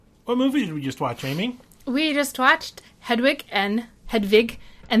What movie did we just watch, Amy? We just watched Hedwig and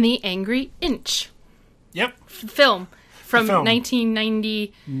the Angry Inch. Yep. Film from film.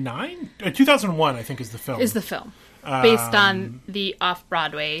 1999. 2001, I think, is the film. Is the film. Based on the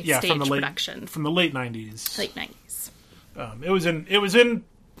off-Broadway stage production. From the late 90s. Late 90s. It was in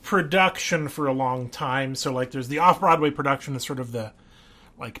production for a long time, so like there's the off-Broadway production is sort of the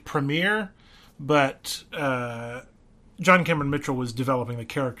like premiere, but John Cameron Mitchell was developing the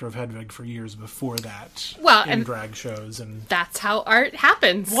character of Hedwig for years before that in drag shows, and that's how art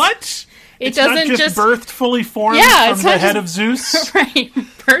happens. What? It's doesn't not just birthed fully formed from the head of Zeus? Right,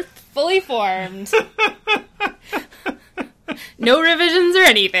 birthed fully formed. No revisions or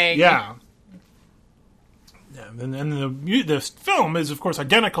anything. Yeah. And the film is, of course,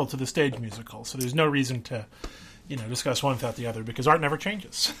 identical to the stage musical, so there's no reason to, discuss one without the other, because art never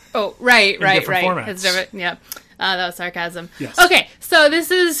changes. Oh, right. Formats. It's different, yeah. That was sarcasm. Yes. Okay, so this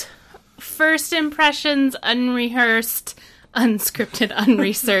is first impressions, unrehearsed, unscripted,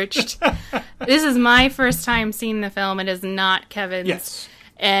 unresearched. This is my first time seeing the film. It is not Kevin's. Yes.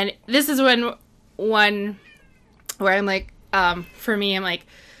 And this is one where I'm like, for me, I'm like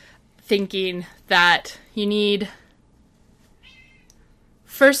thinking that you need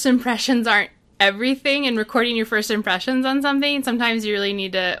first impressions aren't everything, and recording your first impressions on something, sometimes you really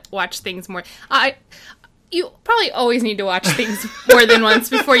need to watch things more. You probably always need to watch things more than once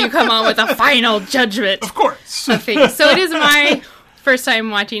before you come on with a final judgment. Of course. Of things. So it is my first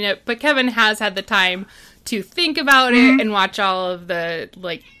time watching it, but Kevin has had the time to think about it and watch all of the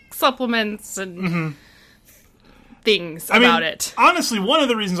supplements and things about it. Honestly, one of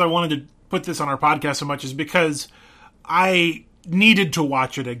the reasons I wanted to put this on our podcast so much is because I needed to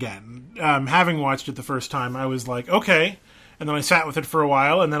watch it again. Having watched it the first time, I was like, okay, and then I sat with it for a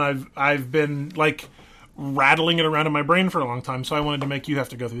while, and then I've been rattling it around in my brain for a long time, so I wanted to make you have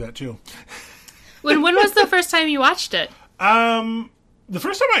to go through that too. When was the first time you watched it? The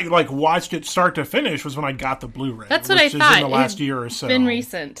first time I watched it start to finish was when I got the Blu-ray. That's what I thought. In the last year or so. Been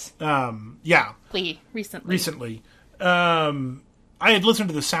recent. Yeah. Recently. I had listened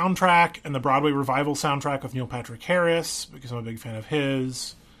to the soundtrack and the Broadway revival soundtrack with Neil Patrick Harris because I'm a big fan of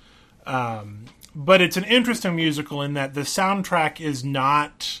his. But it's an interesting musical in that the soundtrack is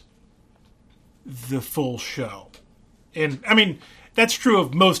not the full show. And, I mean, that's true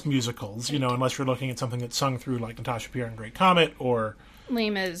of most musicals, unless you're looking at something that's sung through like Natasha Pierre and Great Comet or Les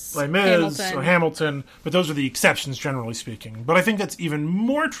Mis or Hamilton. But those are the exceptions, generally speaking. But I think that's even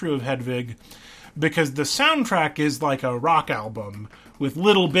more true of Hedwig because the soundtrack is like a rock album with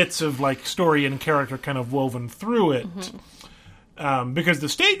little bits of story and character kind of woven through it. Mm-hmm. Because the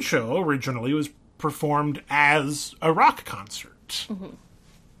stage show originally was performed as a rock concert. Mm-hmm.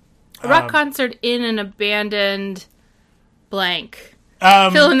 A rock concert in an abandoned blank.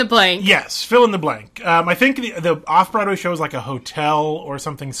 Fill in the blank. Yes, fill in the blank. I think the off-Broadway show is like a hotel or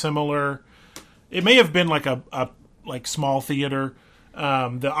something similar. It may have been like a small theater.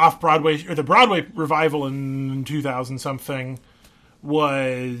 The off-Broadway or the Broadway revival in 2000-something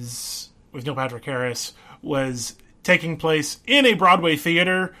was with Neil Patrick Harris was taking place in a Broadway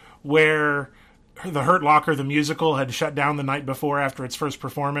theater where the Hurt Locker, the musical, had shut down the night before after its first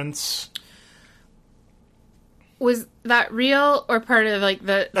performance. Was that real or part of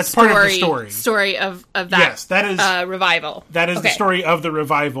That's part of the story of that? Yes, that is revival. That is the story of the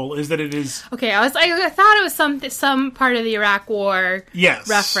revival. Is that it is? Okay, I thought it was some part of the Iraq War. Yes.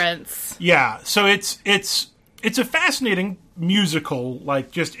 Reference. Yeah, so it's a fascinating musical,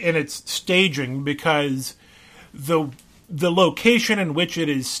 just in its staging, because the location in which it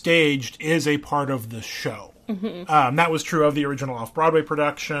is staged is a part of the show. Mm-hmm. That was true of the original off-Broadway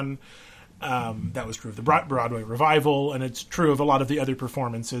production. That was true of the Broadway revival, and it's true of a lot of the other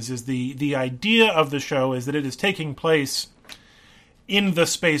performances. Is the idea of the show is that it is taking place in the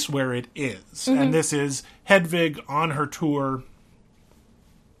space where it is. Mm-hmm. And this is Hedwig on her tour,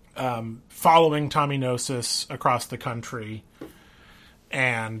 following Tommy Gnosis across the country.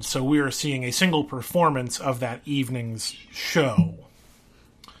 And so we are seeing a single performance of that evening's show.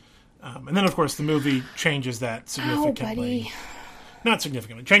 And then, of course, the movie changes that significantly. Oh, buddy. Not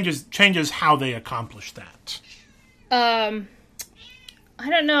significantly. Changes how they accomplish that. I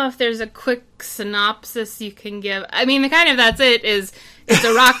don't know if there's a quick synopsis you can give. I mean, that's it. It's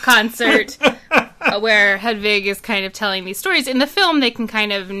a rock concert where Hedwig is kind of telling these stories. In the film, they can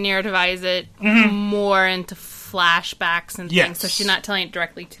kind of narrativize it more into flashbacks and things, so she's not telling it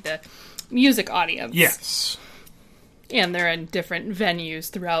directly to the music audience. Yes. And they're in different venues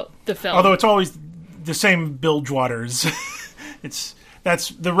throughout the film. Although it's always the same Bilgewater's. That's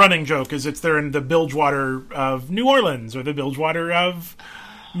the running joke, is they're in the Bilgewater of New Orleans or the Bilgewater of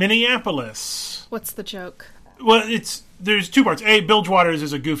Minneapolis. What's the joke? Well, there's two parts. A, Bilgewater's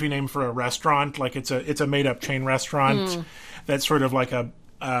is a goofy name for a restaurant. Like, it's a made-up chain restaurant that's sort of like a,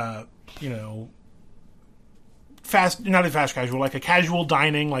 not a fast casual, like a casual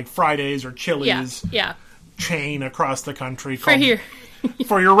dining, like Fridays or Chili's chain across the country for your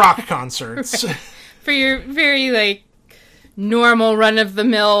rock concerts. Right. For your very, like, normal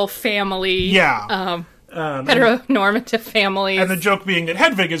run-of-the-mill family. Heteronormative families. And the joke being that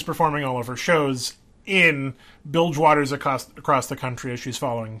Hedwig is performing all of her shows in Bilgewater's across the country as she's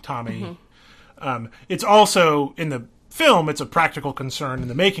following Tommy. It's also, in the film, it's a practical concern in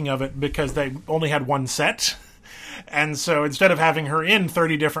the making of it because they only had one set. And so instead of having her in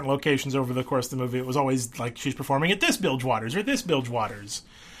 30 different locations over the course of the movie, it was always like she's performing at this Bilgewater's or this Bilgewater's.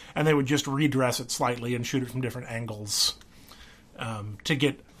 And they would just redress it slightly and shoot it from different angles to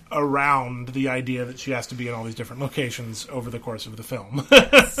get around the idea that she has to be in all these different locations over the course of the film.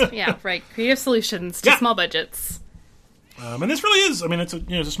 Yeah, right. Creative solutions to small budgets. And this really is. I mean, it's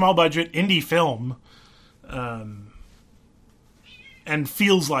a small budget indie film, and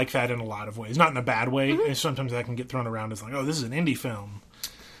feels like that in a lot of ways. Not in a bad way. Sometimes that can get thrown around as like, oh, this is an indie film.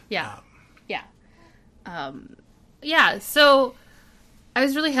 Yeah, So I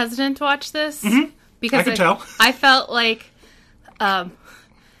was really hesitant to watch this because I could tell. I felt like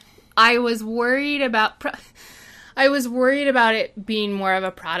I was worried about it being more of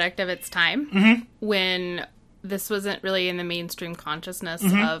a product of its time when this wasn't really in the mainstream consciousness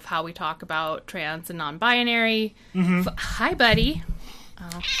of how we talk about trans and non-binary. Hi, buddy.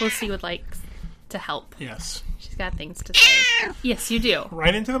 Felicity would like to help. Yes. She's got things to say. Yes, you do.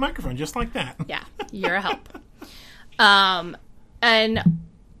 Right into the microphone, just like that. Yeah, you're a help. And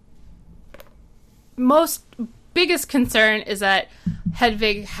biggest concern is that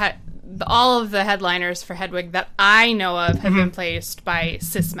Hedwig all of the headliners for Hedwig that I know of have been placed by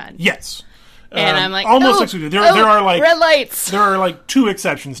cis men. Yes. And I'm like, almost excluded. There are like red lights. There are like two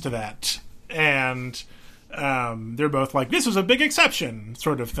exceptions to that, and they're both like this is a big exception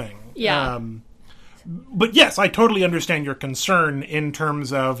sort of thing. Yeah. But yes, I totally understand your concern in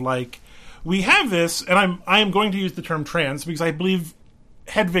terms of like we have this, and I am going to use the term trans because I believe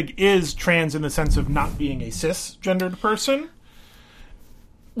Hedwig is trans in the sense of not being a cisgendered person.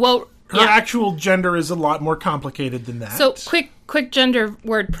 Well, her actual gender is a lot more complicated than that. So, quick gender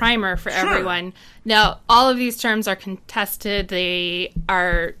word primer for everyone. Now, all of these terms are contested. They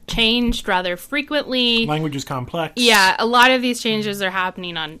are changed rather frequently. Language is complex. Yeah, a lot of these changes are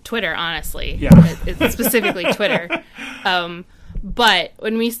happening on Twitter, honestly. Yeah. It's specifically Twitter. But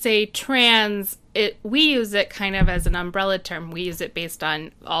when we say trans, we use it kind of as an umbrella term. We use it based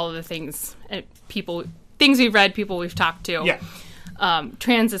on all of the things we've read, people we've talked to. Yeah.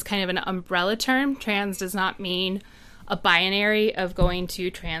 Trans is kind of an umbrella term. Trans does not mean a binary of going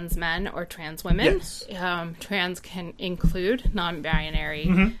to trans men or trans women. Yes. Trans can include non-binary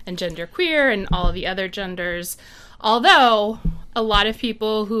and genderqueer and all of the other genders. Although a lot of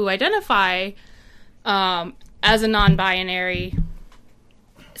people who identify as a non-binary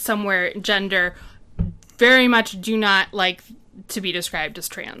somewhere gender very much do not like to be described as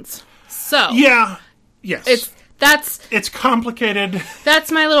trans. So yeah, yes, it's complicated.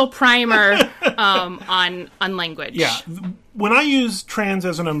 That's my little primer on language. Yeah. When I use trans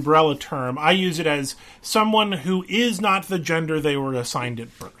as an umbrella term, I use it as someone who is not the gender they were assigned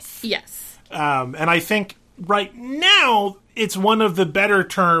at birth. Yes. And I think right now it's one of the better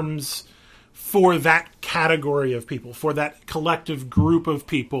terms for that category of people, for that collective group of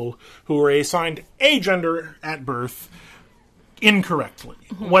people who were assigned a gender at birth incorrectly.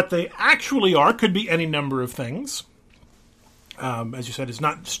 What they actually are could be any number of things. As you said, it's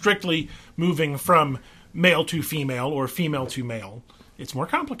not strictly moving from male to female or female to male. It's more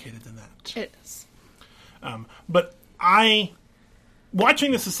complicated than that. It is. But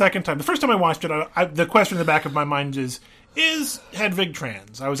watching this a second time, the first time I watched it, the question in the back of my mind is Hedwig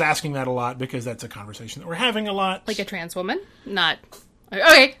trans? I was asking that a lot because that's a conversation that we're having a lot. Like a trans woman? Not.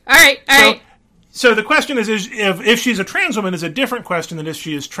 Okay, all right. So the question is if she's a trans woman is a different question than if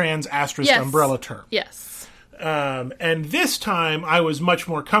she is trans * umbrella term. Yes. And this time I was much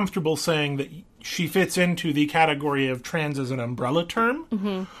more comfortable saying that she fits into the category of trans as an umbrella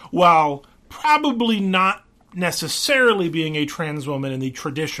term, while probably not necessarily being a trans woman in the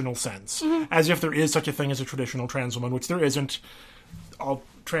traditional sense, as if there is such a thing as a traditional trans woman, which there isn't. All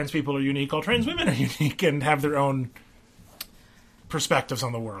trans people are unique, all trans women are unique, and have their own perspectives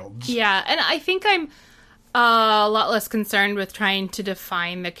on the world. Yeah, and I think I'm a lot less concerned with trying to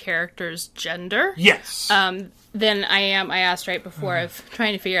define the character's gender. Yes. Than I asked right before, of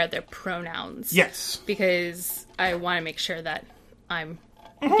trying to figure out their pronouns. Yes. Because I want to make sure that I'm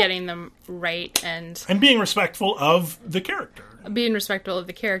getting them right and being respectful of the character.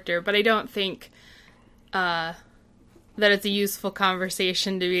 But I don't think that it's a useful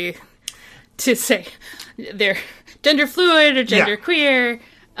conversation to say they're gender fluid or gender queer,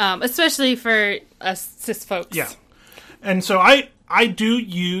 especially for us cis folks. Yeah. And so I do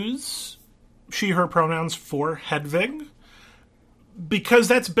use she, her pronouns for Hedvig, because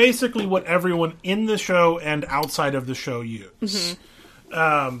that's basically what everyone in the show and outside of the show use.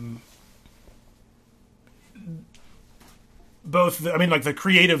 The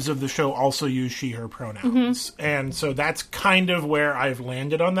creatives of the show also use she, her pronouns. And so that's kind of where I've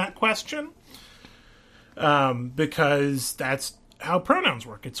landed on that question. Because that's how pronouns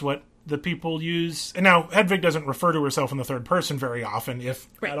work. It's what the people use. And now, Hedvig doesn't refer to herself in the third person very often, if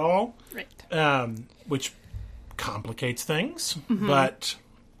at all. Right. Which complicates things. But...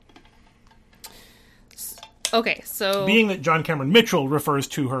 Okay, so... being that John Cameron Mitchell refers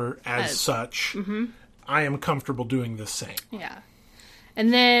to her as such, I am comfortable doing the same. Yeah.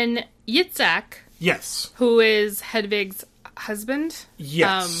 And then Yitzhak... Yes. Who is Hedvig's husband...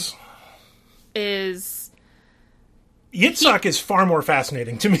 Yes. Is... Yitzhak is far more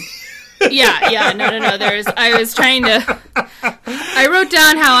fascinating to me. Yeah, no. I was trying to... I wrote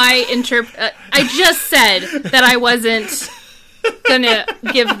down how I interpret... I just said that I wasn't gonna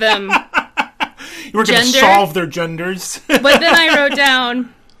give them... You were going to solve their genders. But then I wrote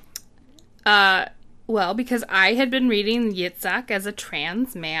down... because I had been reading Yitzhak as a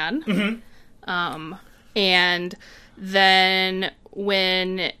trans man. And then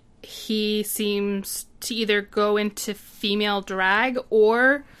when he seems to either go into female drag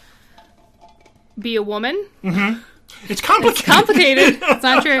or be a woman. It's complicated. It's complicated. It's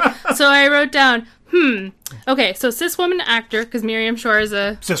not true. So I wrote down, okay, so cis woman actor, because Miriam Shore is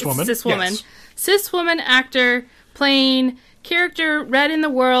a cis woman. Yes. Cis woman actor playing character read in the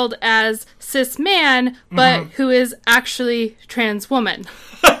world as cis man, but who is actually trans woman.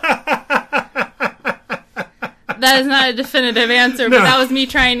 That is not a definitive answer, but that was me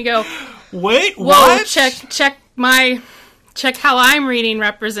trying to go, wait, whoa, what? Check how I'm reading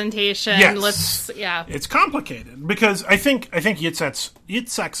representation. Yes. Yeah. It's complicated because I think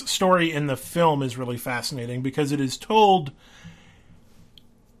Yitzhak's story in the film is really fascinating because it is told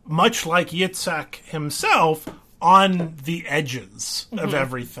much like Yitzhak himself on the edges of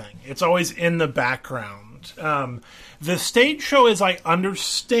everything. It's always in the background. The stage show, as I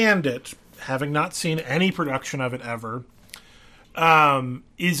understand it, having not seen any production of it ever,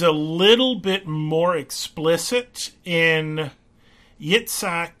 is a little bit more explicit in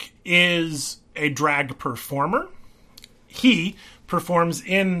Yitzhak is a drag performer. He performs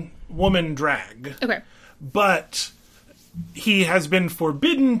in woman drag. Okay. But he has been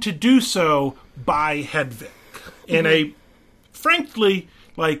forbidden to do so by Hedvig in a, frankly,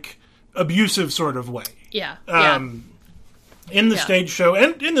 abusive sort of way. Yeah. In the stage show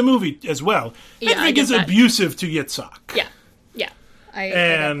and in the movie as well. Hedvig is abusive to Yitzhak. Yeah. I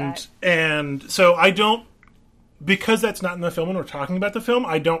get that. And so I don't, because that's not in the film and we're talking about the film,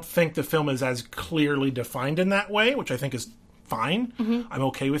 I don't think the film is as clearly defined in that way, which I think is fine. I'm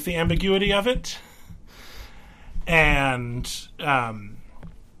okay with the ambiguity of it. And I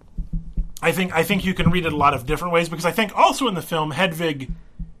think you can read it a lot of different ways, because I think also in the film Hedvig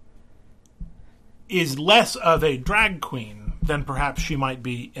is less of a drag queen than perhaps she might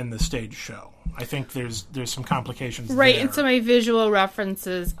be in the stage show. I think there's some complications right, there. And so my visual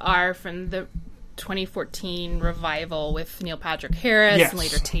references are from the 2014 revival with Neil Patrick Harris and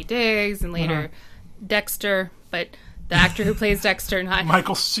later Taye Diggs and later Dexter, but the actor who plays Dexter, not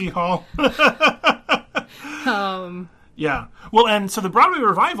Michael C. Hall. Yeah. Well, and so the Broadway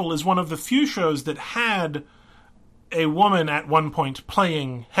revival is one of the few shows that had a woman at one point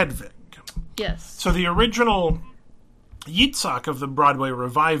playing Hedvig. Yes. So the original Yitzhak of the Broadway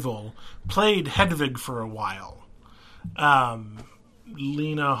revival played Hedvig for a while.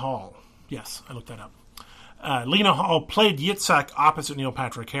 Lena Hall. Yes, I looked that up. Lena Hall played Yitzhak opposite Neil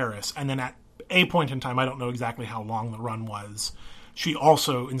Patrick Harris, and then at a point in time, I don't know exactly how long the run was, she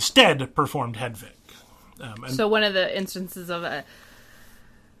also instead performed Hedvig. So one of the instances of a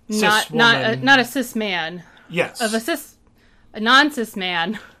cis not a cis man, yes, of a non-cis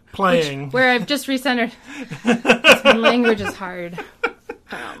man playing, where I've just recentered. Language is hard.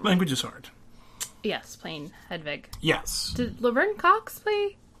 Language is hard. Yes, playing Hedvig. Yes. Did Laverne Cox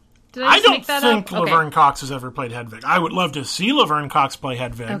play? Did I just don't make that think up? Laverne Cox has ever played Hedvig. I would love to see Laverne Cox play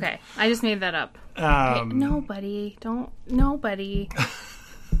Hedvig. Okay, I just made that up. Nobody.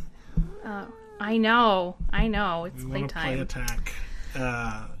 I know. It's playtime. Play Attack.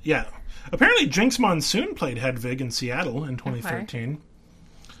 Yeah. Apparently, Jinx Monsoon played Hedvig in Seattle in 2013.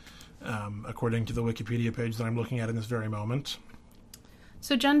 according to the Wikipedia page that I'm looking at in this very moment.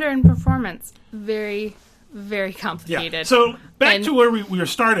 So gender and performance, very, very complicated. Yeah. So back to where we were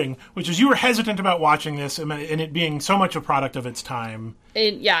starting, which is you were hesitant about watching this and it being so much a product of its time.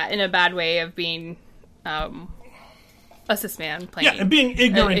 In a bad way of being a cis man playing. Yeah, and being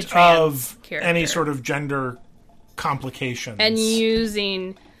ignorant of any sort of gender complications. And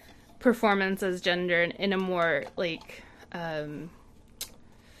using performance as gender in a more, like,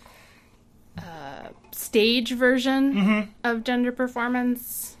 stage version of gender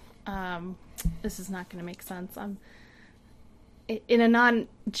performance. This is not going to make sense. In a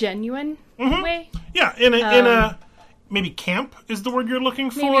non-genuine way. Yeah, in a maybe camp is the word you're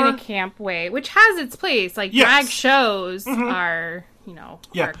looking for. Maybe in a camp way, which has its place. Like drag shows are,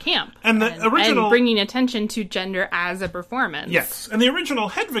 are camp. And the original... And bringing attention to gender as a performance. Yes, and the original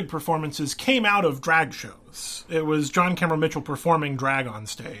Hedwig performances came out of drag shows. It was John Cameron Mitchell performing drag on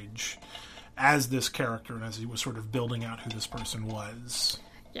stage as this character and as he was sort of building out who this person was.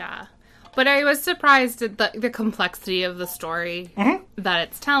 Yeah. But I was surprised at the complexity of the story that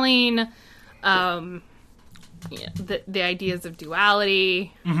it's telling, the ideas of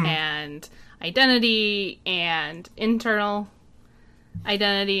duality and identity and internal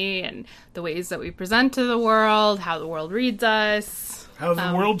identity and the ways that we present to the world, how the world reads us. How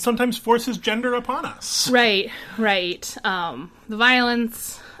the world sometimes forces gender upon us. Right. The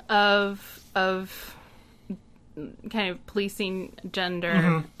violence of kind of policing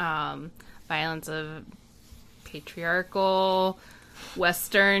gender, violence of patriarchal,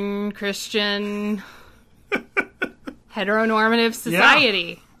 Western, Christian, heteronormative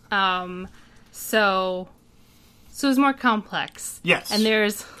society. Yeah. So it's more complex. Yes. And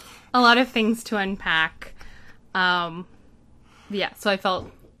there's a lot of things to unpack. So I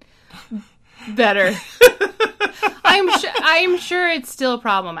felt better. I'm sure it's still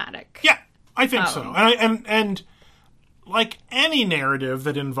problematic. Yeah, I think so. And like any narrative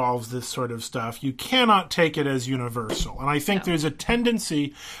that involves this sort of stuff, you cannot take it as universal. And I think there's a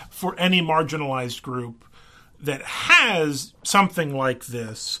tendency for any marginalized group that has something like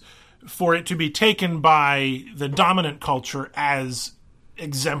this for it to be taken by the dominant culture as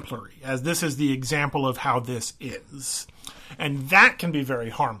exemplary, as this is the example of how this is. And that can be very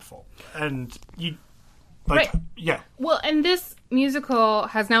harmful. And you... Like, right. Yeah. Well, and this musical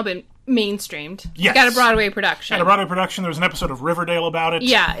has now been mainstreamed. Yes. It got a Broadway production. There was an episode of Riverdale about it.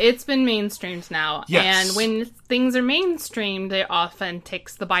 Yeah, it's been mainstreamed now. Yes. And when things are mainstreamed, it often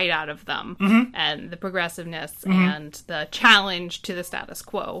takes the bite out of them. And the progressiveness and the challenge to the status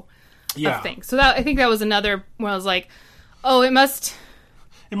quo of things. So I think that was another where I was like, oh, it must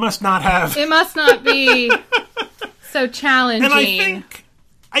not be so challenging. And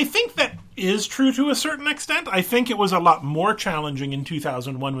I think that is true to a certain extent. I think it was a lot more challenging in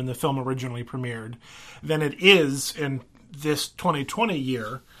 2001 when the film originally premiered than it is in this 2020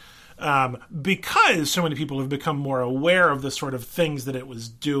 year, because so many people have become more aware of the sort of things that it was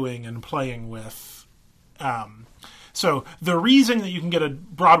doing and playing with. So the reason that you can get a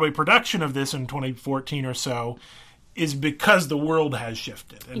Broadway production of this in 2014 or so is because the world has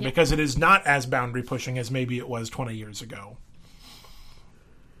shifted and because it is not as boundary pushing as maybe it was 20 years ago.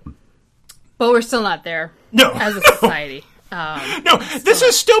 But we're still not there. No. As a society. This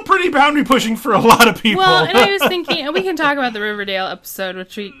is still pretty boundary pushing for a lot of people. Well, and I was thinking, and we can talk about the Riverdale episode,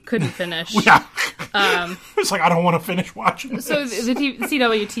 which we couldn't finish. Yeah. It's like, I don't want to finish watching this. So the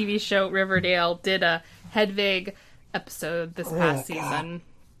CW TV show Riverdale did a Hedwig episode this past season.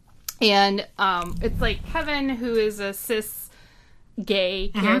 And it's like Kevin, who is a cis gay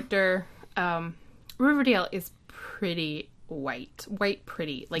character. Riverdale is pretty white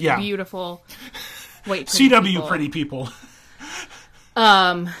pretty, like beautiful white pretty CW people. Pretty people.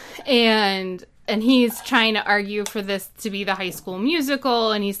 And he's trying to argue for this to be the High School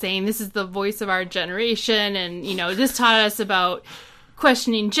Musical, and he's saying this is the voice of our generation, and this taught us about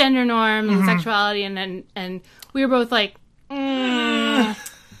questioning gender norms and sexuality, and we were both like,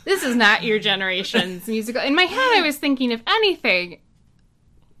 this is not your generation's musical. In my head, I was thinking, if anything,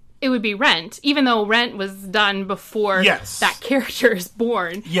 it would be Rent, even though Rent was done before that character is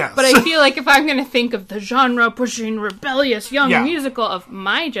born. Yes. But I feel like if I'm going to think of the genre-pushing, rebellious young musical of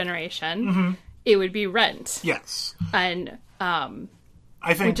my generation, it would be Rent. Yes. And I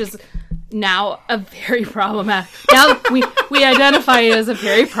think, which is now a very problematic. Now we identify it as a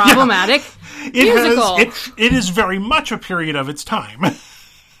very problematic musical. It is very much a period of its time.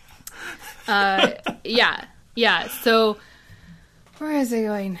 Yeah. So. Where is it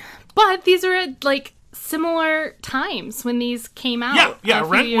going? But these are, like, similar times when these came out. Yeah.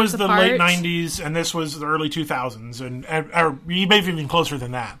 Rent was the apart. late 90s, and this was the early 2000s, and or maybe even closer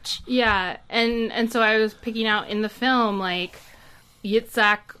than that. Yeah, and so I was picking out in the film, like,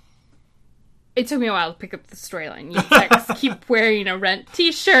 Yitzhak. It took me a while to pick up the storyline. Yitzhak keep wearing a Rent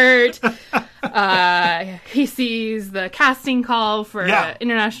t-shirt. He sees the casting call for an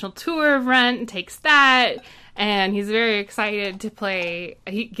international tour of Rent and takes that. And he's very excited to play.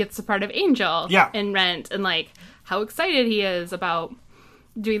 He gets a part of Angel in Rent. And, like, how excited he is about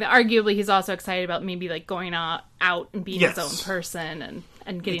doing that. Arguably, he's also excited about maybe, like, going out and being his own person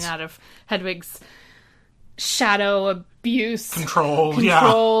and getting out of Hedwig's shadow abuse control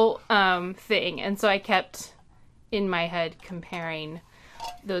thing. And so I kept in my head comparing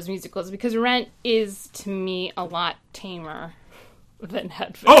those musicals because Rent is to me a lot tamer than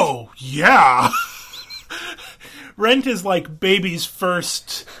Hedwig. Oh yeah. Rent is like baby's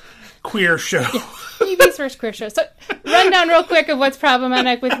first queer show. Yeah, baby's first queer show. So rundown real quick of what's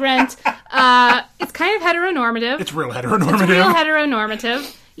problematic with Rent. It's kind of heteronormative. It's real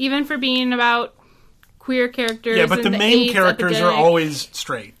heteronormative. Even for being about queer characters. Yeah, but the main characters are always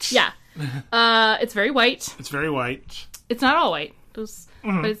straight. Yeah. It's very white. It's very white. It's not all white. But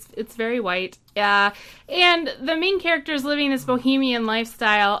it's very white. And the main characters living this bohemian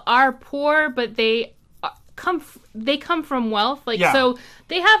lifestyle are poor, but they come from wealth. So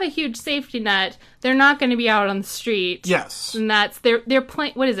they have a huge safety net. They're not going to be out on the street. Yes. And that's they're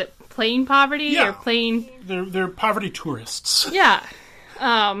plain, what is it? Plain poverty or plain They're poverty tourists. Yeah.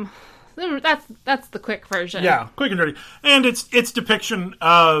 That's the quick version. Yeah, quick and dirty. And its depiction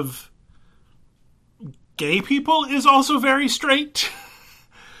of gay people is also very straight.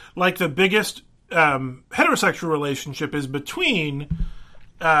 Like, the biggest heterosexual relationship is between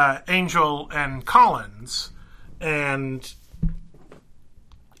Angel and Collins. And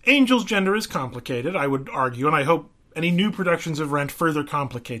Angel's gender is complicated, I would argue, and I hope any new productions of Rent further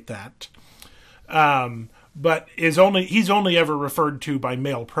complicate that. But he's only ever referred to by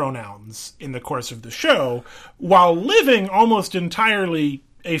male pronouns in the course of the show, while living almost entirely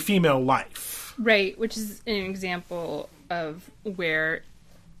a female life. Right, which is an example of where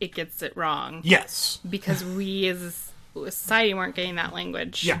it gets it wrong. Yes. Because we as a society weren't getting that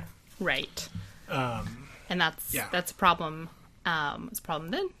language. Yeah. Right. And that's a problem. It's a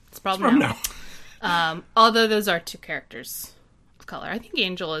problem then. It's a problem now. Although those are two characters of color. I think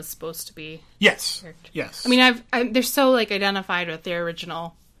Angel is supposed to be. Yes. I mean, they're so, like, identified with their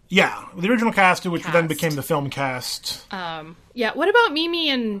original. Yeah, the original cast, which then became the film cast. What about Mimi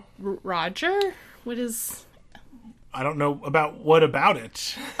and Roger? I don't know what about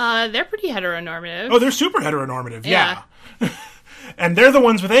it. They're pretty heteronormative. Oh, they're super heteronormative, yeah. And they're the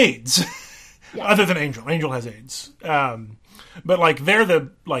ones with AIDS. Yeah. Other than Angel. Angel has AIDS. But, like, they're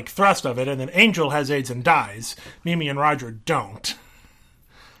the, like, thrust of it, and then Angel has AIDS and dies. Mimi and Roger don't.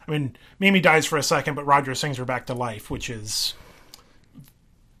 I mean, Mimi dies for a second, but Roger sings her back to life, which is...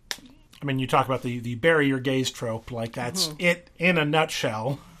 I mean, you talk about the bury your gays trope, like, that's it in a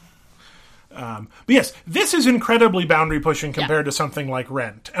nutshell. But yes, this is incredibly boundary-pushing compared to something like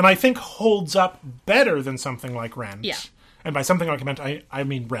Rent, and I think holds up better than something like Rent. Yeah. And by something like Rent, I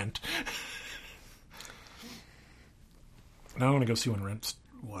mean Rent. Now I want to go see when Rent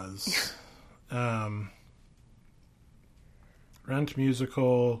was. Rent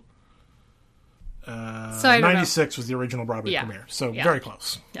musical. 96 was the original Broadway premiere, so very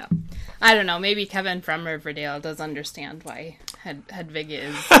close. Yeah, I don't know. Maybe Kevin from Riverdale does understand why Hedwig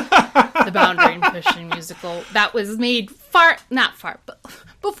is the boundary pushing musical that was made not far, but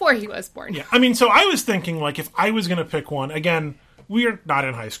before he was born. Yeah, I mean, so I was thinking, like, if I was going to pick one, again, we are not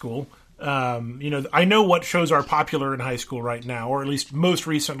in high school. I know what shows are popular in high school right now, or at least most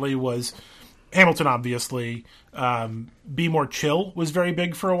recently was Hamilton, obviously. Be More Chill was very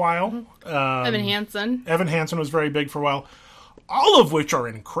big for a while. Evan Hansen was very big for a while. All of which are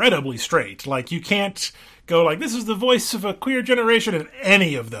incredibly straight. Like, you can't go like, this is the voice of a queer generation in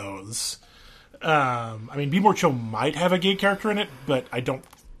any of those. I mean, Be More Chill might have a gay character in it, but I don't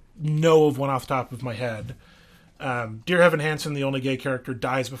know of one off the top of my head. Dear Evan Hansen, the only gay character,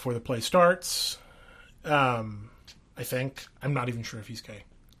 dies before the play starts. I think. I'm not even sure if he's gay.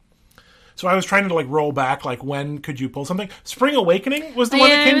 So I was trying to, like, roll back, like, when could you pull something? Spring Awakening was the one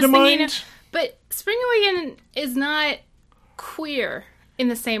that came to mind. But Spring Awakening is not queer in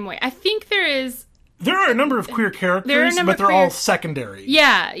the same way. I think there are a number of queer characters, but they're all secondary.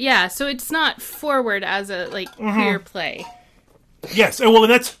 Yeah. So it's not forward as a, like, queer play. Yes. Well,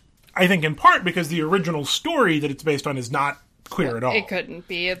 and that's, I think, in part because the original story that it's based on is not queer at all. It couldn't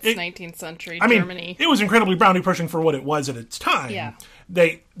be. It's 19th century Germany. It was incredibly boundary pushing for what it was at its time. Yeah.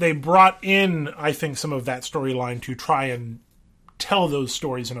 they brought in, I think, some of that storyline to try and tell those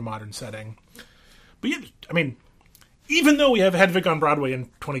stories in a modern setting. But yeah, I mean, even though we have Hedwig on Broadway in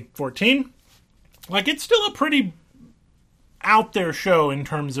 2014, like, it's still a pretty out there show in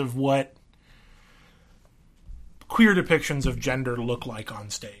terms of what queer depictions of gender look like on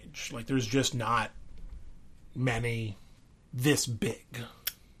stage. Like, there's just not many this big.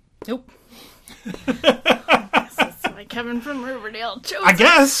 Nope. This is my Kevin from Riverdale chose. I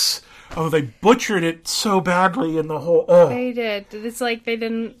guess. Oh, they butchered it so badly in the whole. They did. It's like they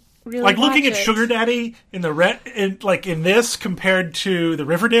didn't really. Like looking watch at it. Sugar Daddy in the like in this compared to the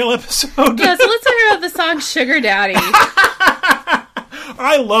Riverdale episode. Yeah, so let's talk about the song "Sugar Daddy."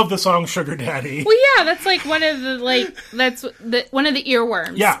 I love the song "Sugar Daddy." Well, yeah, that's like one of the one of the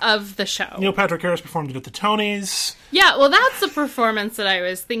earworms of the show. Neil Patrick Harris performed it at the Tonys. Yeah, well, that's the performance that I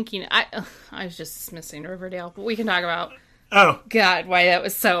was thinking. I was just dismissing Riverdale, but we can talk about. Oh God, why that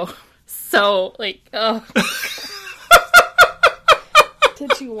was so like. Oh.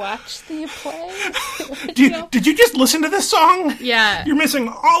 Did you watch the play? Did you just listen to this song? Yeah. You're missing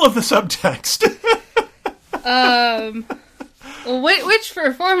all of the subtext. Which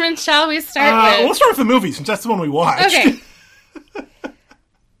performance shall we start with? We'll start with the movie, since that's the one we watched. Okay.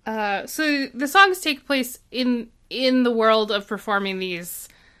 So the songs take place in the world of performing these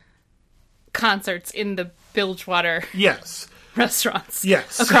concerts in the Bilgewater Yes. restaurants.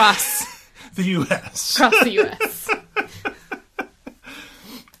 Yes. Across the U.S. Across the U.S.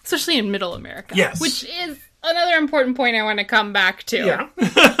 Especially in Middle America. Yes. Which is another important point I want to come back to. Yeah.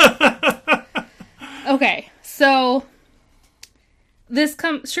 Okay, so this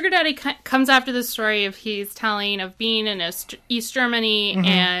Sugar Daddy comes after the story of he's telling of being in East Germany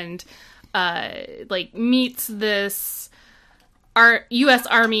and like meets this U.S.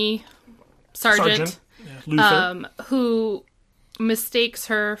 Army sergeant. Luther. Who mistakes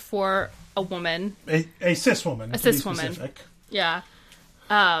her for a woman. A cis woman. A cis woman. Yeah.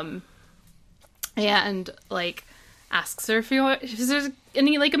 And like asks her if there's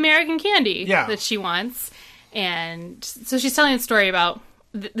any like American candy that she wants. And so she's telling a story about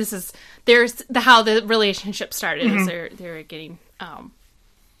how the relationship started. Is they're getting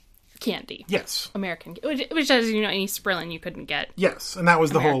candy. Yes. American, which as you know, in East Berlin you couldn't get. Yes, and that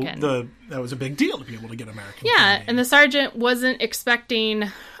was American. that was a big deal to be able to get American Yeah, candy. and the sergeant wasn't expecting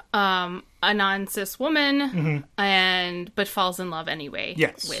a non-cis woman, but falls in love anyway.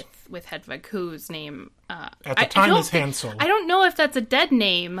 Yes. with Hedwig, whose name at the time is Hansel. I don't know if that's a dead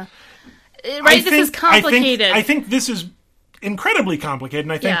name. Right, this is complicated. I think this is incredibly complicated,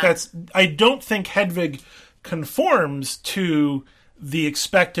 and I think I don't think Hedwig conforms to the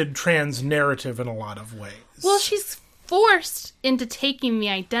expected trans narrative in a lot of ways. Well, she's forced into taking the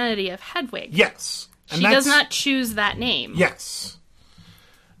identity of Hedwig. Yes. She does not choose that name. Yes.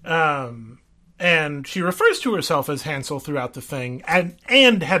 And she refers to herself as Hansel throughout the thing, and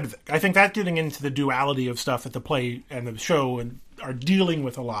Hedwig. I think that's getting into the duality of stuff that the play and the show are dealing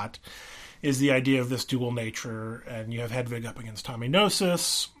with a lot, is the idea of this dual nature, and you have Hedwig up against Tommy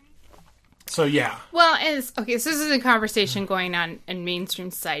Gnosis. So, yeah. Well, so this is a conversation going on in mainstream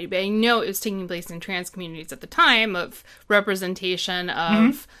society, but I know it was taking place in trans communities at the time of representation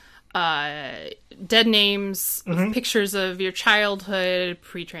of dead names, pictures of your childhood,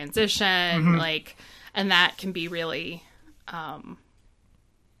 pre-transition, and that can be really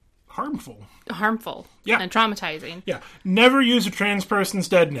harmful and traumatizing. Yeah. Never use a trans person's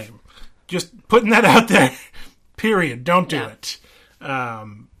dead name. Just putting that out there. Period. Don't do it.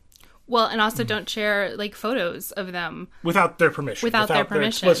 Well, and also don't share photos of them without their permission. Without their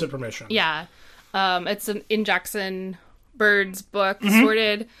explicit permission. Yeah. It's in Jackson Bird's book,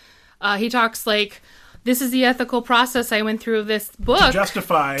 Sorted. He talks this is the ethical process I went through this book to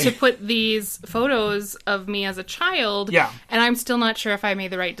justify to put these photos of me as a child. Yeah. And I'm still not sure if I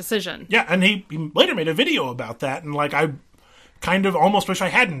made the right decision. Yeah, and he later made a video about that, and I kind of almost wish I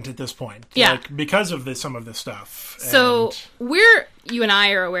hadn't at this point. Yeah. Because of some of this stuff. So you and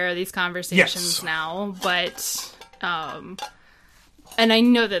I are aware of these conversations now, but and I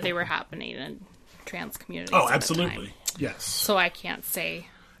know that they were happening in trans communities. Oh, absolutely. Yes. So I can't say.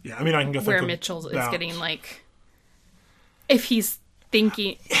 Yeah, I mean, I can go where Mitchell is getting if he's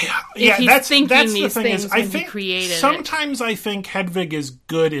thinking. Yeah, that's these the thing things is, I think he created sometimes I think Hedwig is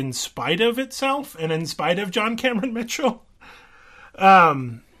good in spite of itself and in spite of John Cameron Mitchell.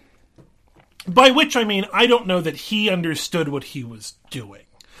 By which I mean, I don't know that he understood what he was doing.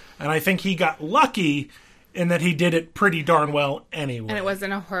 And I think he got lucky in that he did it pretty darn well anyway. And it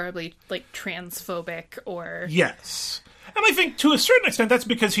wasn't a horribly, transphobic or... Yes. And I think to a certain extent that's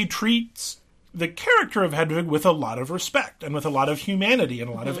because he treats the character of Hedwig with a lot of respect and with a lot of humanity and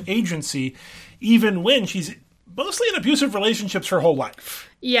a lot of agency, even when she's mostly in abusive relationships her whole life.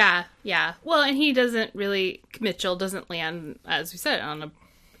 Yeah. Well, and Mitchell doesn't land, as we said, on a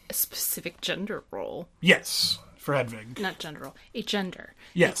specific gender role. Yes, for Hedwig. Not gender role. A gender.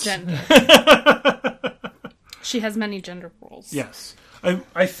 Yes. A gender. She has many gender roles. Yes.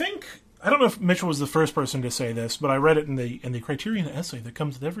 I think, I don't know if Mitchell was the first person to say this, but I read it in the Criterion essay that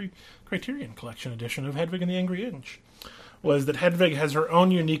comes with every Criterion Collection edition of Hedwig and the Angry Inch, was that Hedwig has her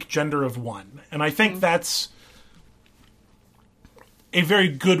own unique gender of one. And I think that's a very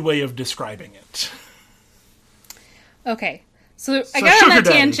good way of describing it. Okay. So I got on that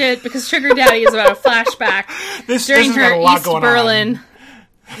tangent because Sugar Daddy is about a flashback during her East Berlin.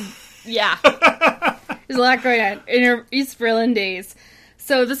 Yeah. There's a lot going on in her East Berlin days.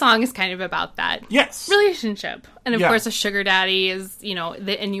 So the song is kind of about that relationship. And of course, a sugar daddy is,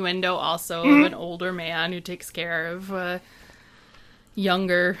 the innuendo also of an older man who takes care of a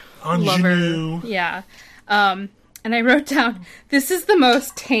younger lover. Yeah. And I wrote down, this is the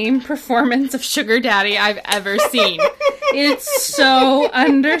most tame performance of Sugar Daddy I've ever seen. It's so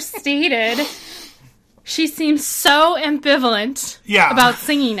understated. She seems so ambivalent about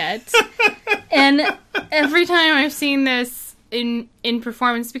singing it. And every time I've seen this in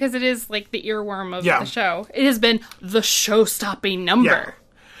performance, because it is like the earworm of the show, it has been the show-stopping number. Yeah.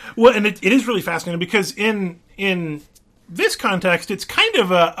 Well, and it is really fascinating because in this context, it's kind of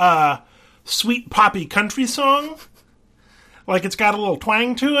a sweet poppy country song. Like, it's got a little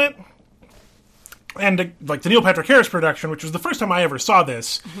twang to it. And, like, the Neil Patrick Harris production, which was the first time I ever saw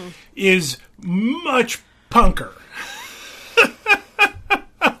this, is much punker.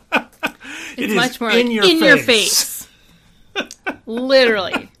 It's much more in your face.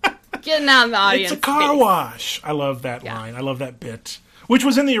 Literally. Getting out in the audience. It's a car wash. I love that line. I love that bit. Which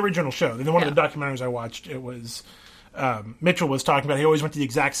was in the original show. In one of the documentaries I watched, it was... Mitchell was talking about he always went to the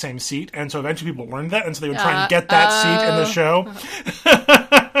exact same seat, and so eventually people learned that, and so they would try and get that seat in the show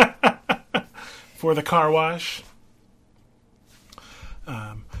for the car wash.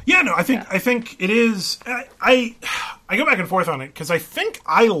 I think it is. I go back and forth on it because I think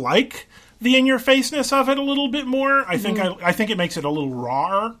I like the in-your-faceness of it a little bit more. I think it makes it a little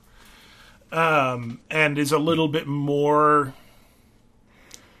rawer, and is a little bit more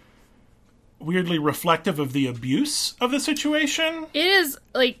weirdly reflective of the abuse of the situation. It is,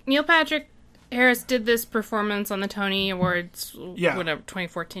 like, Neil Patrick Harris did this performance on the Tony Awards,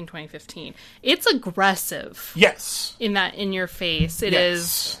 2014, 2015. It's aggressive. Yes. In your face. It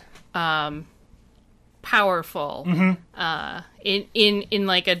is powerful. In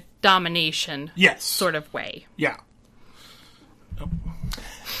like a domination sort of way. Yeah.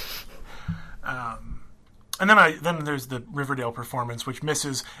 And then there's the Riverdale performance, which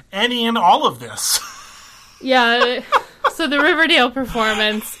misses any and all of this. Yeah. So the Riverdale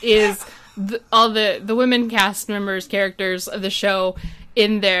performance is all the women cast members, characters of the show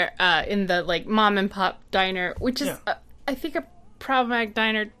in their in the like mom and pop diner, which is I think a problematic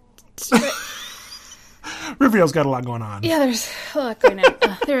diner. Riverdale's got a lot going on. Yeah, there's a lot going on.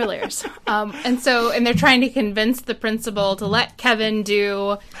 There are layers. And they're trying to convince the principal to let Kevin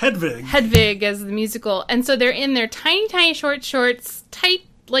do Hedwig as the musical. And so they're in their tiny, tiny short shorts, tight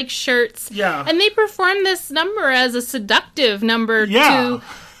like shirts. Yeah. And they perform this number as a seductive number to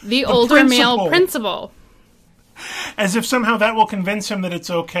the older male principal. As if somehow that will convince him that it's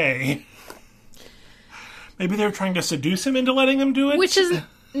okay. Maybe they're trying to seduce him into letting them do it? Which is...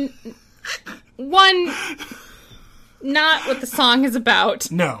 One, not what the song is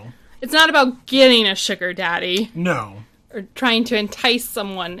about. No. It's not about getting a sugar daddy. No. Or trying to entice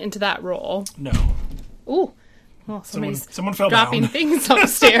someone into that role. No. Ooh. Well, someone fell dropping down. Things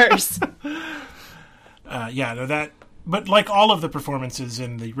upstairs. But like all of the performances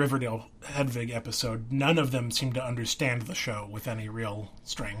in the Riverdale Hedwig episode, none of them seem to understand the show with any real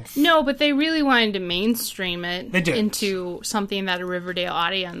strength. No, but they really wanted to mainstream it they did. Into something that a Riverdale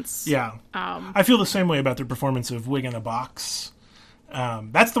audience... Yeah. I feel the same way about their performance of Wig in the Box.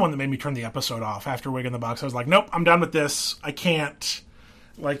 That's the one that made me turn the episode off after Wig in the Box. I was like, nope, I'm done with this. I can't.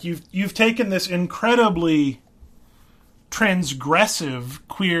 Like, you've taken this incredibly transgressive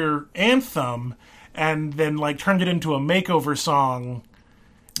queer anthem and then, like, turned it into a makeover song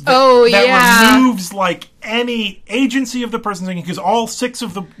that removes, like, any agency of the person singing, because all 6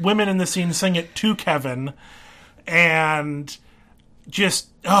 of the women in the scene sing it to Kevin, and just,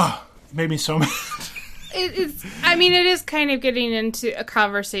 made me so mad. It is kind of getting into a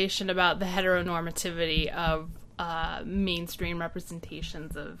conversation about the heteronormativity of mainstream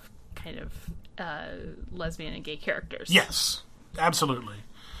representations of kind of lesbian and gay characters. Yes, absolutely.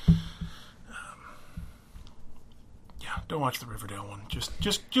 Don't watch the Riverdale one. Just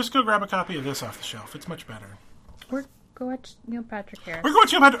go grab a copy of this off the shelf. It's much better. Or go watch Neil Patrick Harris. Or go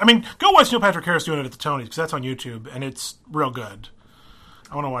watch Neil Patrick. I mean, go watch Neil Patrick Harris doing it at the Tonys because that's on YouTube and it's real good.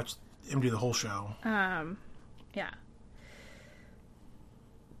 I want to watch him do the whole show. Yeah.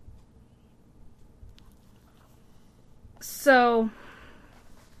 So,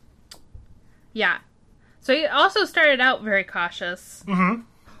 yeah. So he also started out very cautious. Mm-hmm.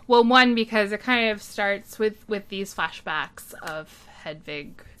 Well, one, because it kind of starts with these flashbacks of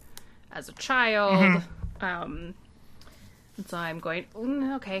Hedwig as a child. And so I'm going,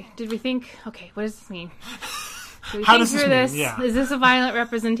 okay, what does this mean? How does this mean? Yeah. Is this a violent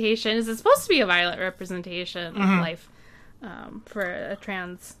representation? Is it supposed to be a violent representation of life for a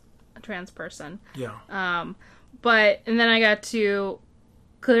trans person? Yeah. And then I got to,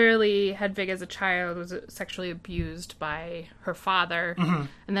 clearly Hedwig as a child was sexually abused by her father. And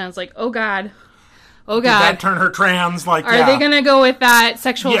then I was like, oh God. Did that turn her trans? Are they going to go with that?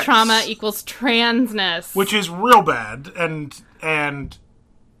 Sexual trauma equals transness. Which is real bad. And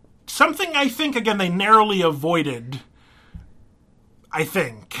something I think, again, they narrowly avoided. I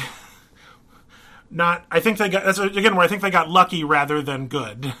think they got, that's again where I think they got lucky rather than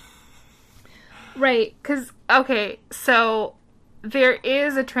good. Right, because, okay, so there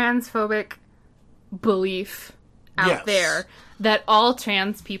is a transphobic belief out there that all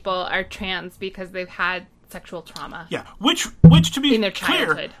trans people are trans because they've had sexual trauma. Yeah, which to be in their clear,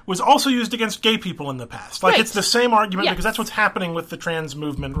 childhood. was also used against gay people in the past. Like, right. It's the same argument, because that's what's happening with the trans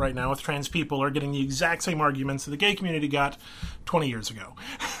movement right now, with trans people are getting the exact same arguments that the gay community got 20 years ago.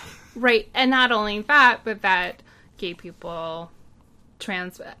 Right, and not only that, but that gay people, gay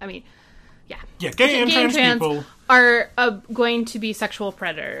and trans people are going to be sexual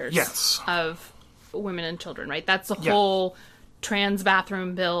predators of women and children, right? That's the whole trans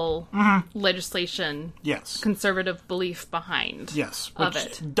bathroom bill legislation, conservative belief behind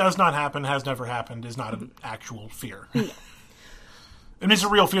which does not happen, has never happened, is not an actual fear. No. I mean, it's a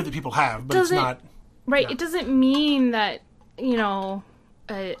real fear that people have, but it's not... Right, it doesn't mean that, a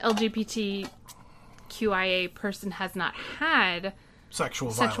LGBTQIA person has not had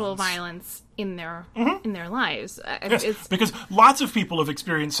sexual violence in their lives. Yes, it's because lots of people have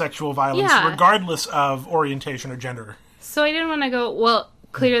experienced sexual violence regardless of orientation or gender. So I didn't want to go, well,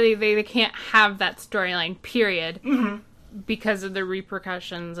 clearly they can't have that storyline, period, because of the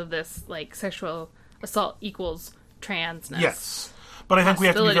repercussions of this, like, sexual assault equals transness. Yes. But I think we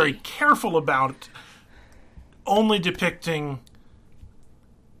have to be very careful about only depicting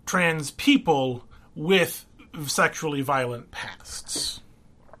trans people with sexually violent pasts.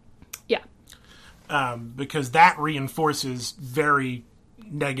 Yeah. Because that reinforces very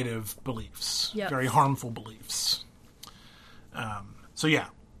negative beliefs, very harmful beliefs. So yeah,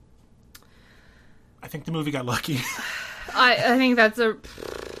 I think the movie got lucky. I think that's a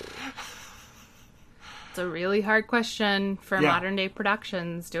really hard question for modern day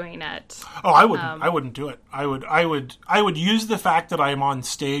productions doing it. Oh, I wouldn't do it. I would use the fact that I am on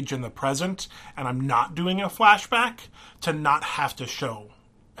stage in the present and I'm not doing a flashback to not have to show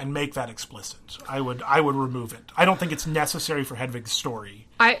and make that explicit. I would remove it. I don't think it's necessary for Hedwig's story.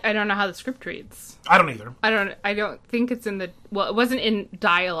 I don't know how the script reads. I don't either. I don't think it's in it wasn't in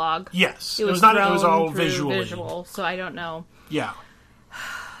dialogue. Yes. It was all visual, so I don't know. Yeah.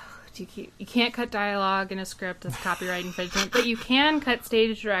 You can't cut dialogue in a script as copyright infringement, but you can cut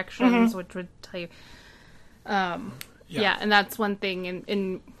stage directions, which would tell you. And that's one thing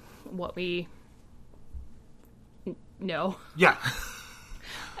in what we know. Yeah.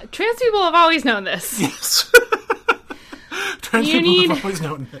 Trans people have always known this. Yes. Trans people have always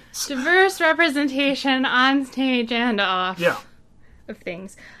known this. Diverse representation on stage and off. Yeah. Of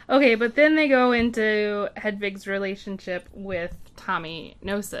things. Okay, but then they go into Hedwig's relationship with Tommy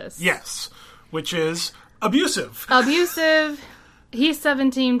Gnosis. Yes, which is abusive. He's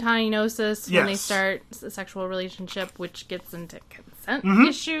 17, Tommy Gnosis, when they start a sexual relationship, which gets into consent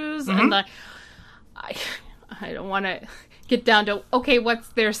issues. And I don't want to get down to, okay, what's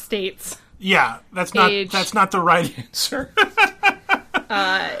their states? Yeah, that's not the right answer.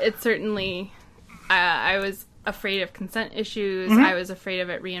 It's certainly, I was afraid of consent issues. I was afraid of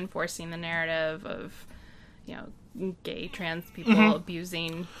it reinforcing the narrative of, gay trans people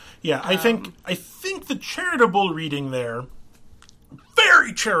abusing. Yeah, I think the charitable reading there,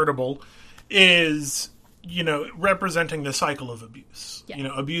 very charitable, is representing the cycle of abuse. Yeah.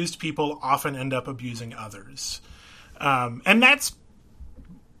 Abused people often end up abusing others, and that's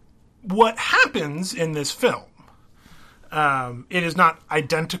what happens in this film. It is not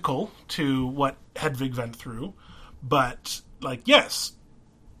identical to what Hedwig went through, but, yes,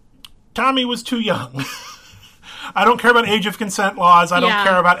 Tommy was too young. I don't care about age of consent laws. I don't Yeah.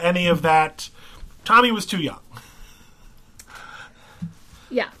 care about any of that. Tommy was too young.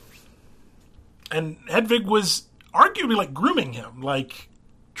 Yeah. And Hedwig was arguably like grooming him, like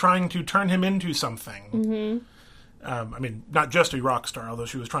trying to turn him into something. I mean, not just a rock star, although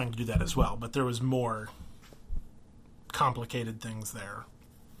she was trying to do that as well, but there was more complicated things there.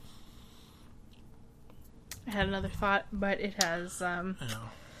 I had another thought, but it has Yeah.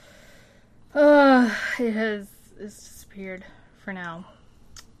 it's disappeared for now.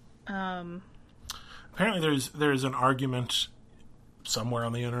 Apparently there's an argument somewhere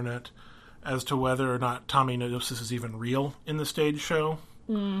on the internet as to whether or not Tommy Gnosis is even real in the stage show.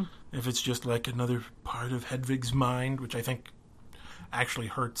 If it's just like another part of Hedwig's mind, which I think actually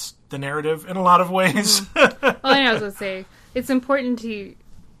hurts the narrative in a lot of ways. Well, I was going to say, it's important to...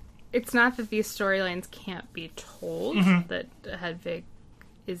 It's not that these storylines can't be told, that Hedwig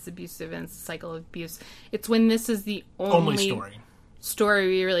is abusive and it's a cycle of abuse. It's when this is the only story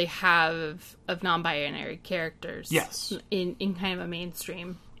we really have of non-binary characters. Yes. In kind of a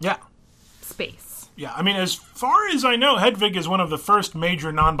mainstream Yeah. space. Yeah, I mean, as far as I know, Hedwig is one of the first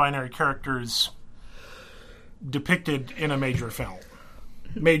major non-binary characters depicted in a major film.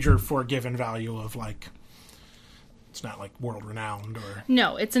 Major for given value of, like, it's not, like, world-renowned or...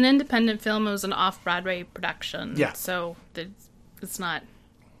 No, it's an independent film. It was an off-Broadway production. Yeah. So it's not...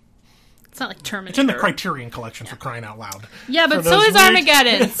 It's not like Terminator. It's in the Criterion Collection, for crying out loud. Yeah, but For so those is weird-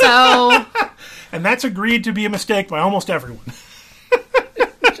 Armageddon, so... And that's agreed to be a mistake by almost everyone.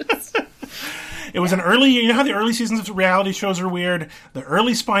 It was an early... You know how the early seasons of reality shows are weird? The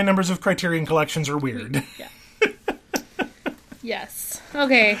early spine numbers of Criterion Collections are weird. Yeah. Yes.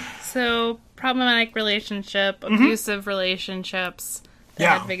 Okay, so problematic relationship, abusive relationships that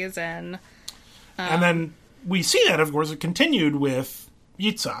Yeah. Hedwig is in. And then we see that, of course, it continued with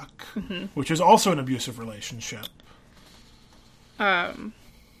Yitzhak, which is also an abusive relationship. Yeah,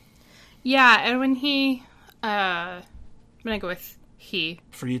 and when he... I'm gonna go with he.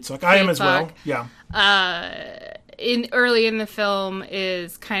 For Yitzhak. I am as well. Yitzhak. Yeah. Early in the film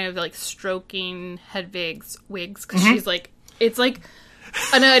is kind of like stroking Hedwig's wigs, because she's like... It's like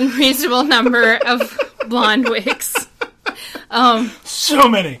an unreasonable number of blonde wigs. So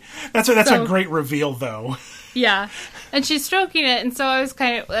many. That's a great reveal, though. Yeah. And she's stroking it, and so I was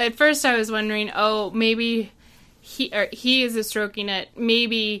kind of... At first I was wondering, maybe he is stroking it.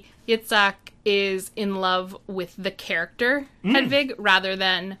 Maybe Yitzhak is in love with the character, Hedwig, rather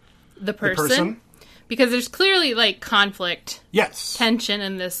than the person. Because there's clearly, like, conflict, Yes. tension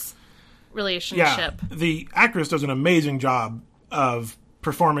in this relationship. Yeah. The actress does an amazing job of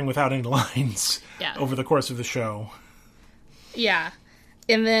performing without any lines over the course of the show. Yeah.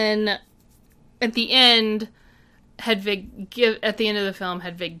 And then at the end... at the end of the film,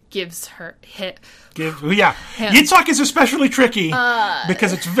 Hedwig gives her Yitzhak is especially tricky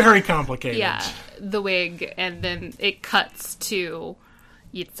because it's very complicated. Yeah, the wig, and then it cuts to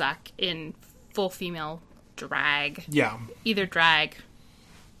Yitzhak in full female drag. Yeah. Either drag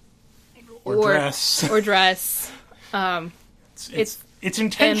or dress. Or dress. It's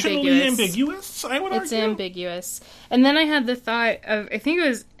intentionally ambiguous, I would argue. It's ambiguous. And then I had the thought of, I think it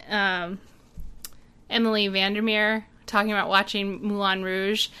was Emily Vandermeer talking about watching Moulin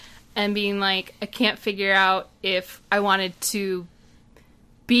Rouge and being like, I can't figure out if I wanted to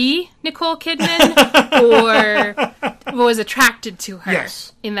be Nicole Kidman or was attracted to her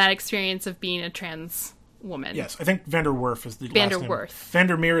in that experience of being a trans woman. Yes, I think Vander Werf is the last name.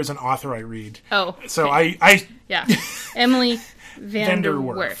 Vandermeer is an author I read. Oh. So okay. I yeah. Emily Vander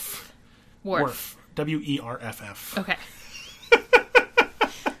Werf. Werf. W-E-R-F-F. Okay.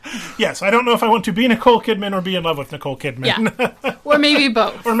 Yes, I don't know if I want to be Nicole Kidman or be in love with Nicole Kidman. Yeah. Or maybe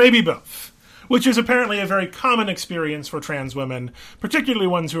both. Or maybe both. Which is apparently a very common experience for trans women, particularly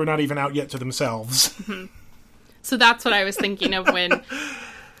ones who are not even out yet to themselves. Mm-hmm. So that's what I was thinking of when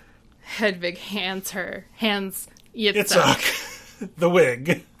Hedwig hands Yitzhak the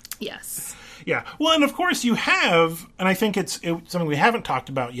wig. Yes. Yeah. Well, and of course you have, and I think it's something we haven't talked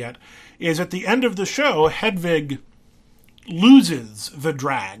about yet, is at the end of the show, Hedwig loses the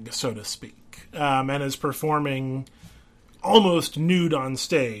drag, so to speak, and is performing almost nude on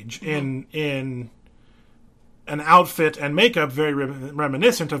stage in an outfit and makeup very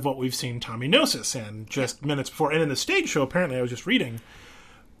reminiscent of what we've seen Tommy Gnosis in just minutes before. And in the stage show, apparently, I was just reading,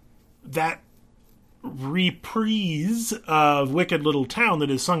 that reprise of Wicked Little Town that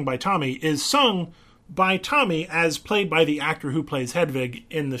is sung by Tommy is sung by Tommy as played by the actor who plays Hedwig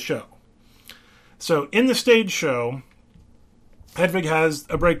in the show. So in the stage show, Hedwig has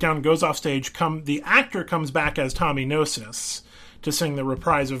a breakdown, goes off stage, the actor comes back as Tommy Gnosis to sing the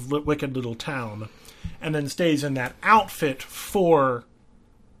reprise of Wicked Little Town. and then stays in that outfit for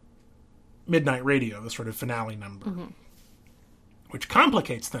Midnight Radio, the sort of finale number. Mm-hmm. Which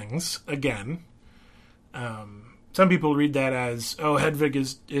complicates things, again. Some people read that as, oh, Hedwig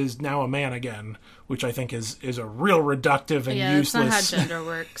is now a man again, which I think is a real reductive and useless... Yeah, that's not how gender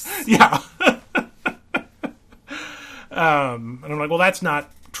works. Yeah. And I'm like, well, that's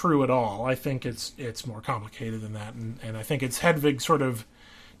not true at all. I think it's more complicated than that, and I think it's Hedwig sort of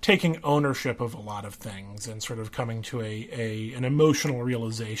taking ownership of a lot of things and sort of coming to an emotional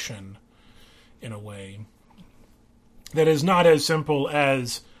realization in a way that is not as simple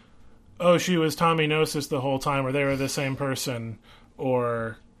as, oh, she was Tommy Gnosis the whole time, or they were the same person,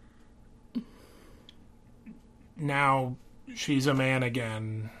 or now she's a man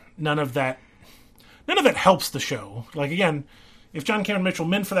again. None of that helps the show. Like, again, if John Cameron Mitchell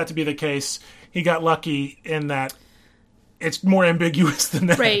meant for that to be the case, he got lucky in that it's more ambiguous than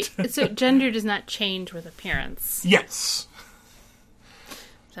that. Right. So gender does not change with appearance. Yes.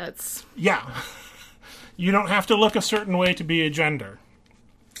 That's... Yeah. You don't have to look a certain way to be a gender.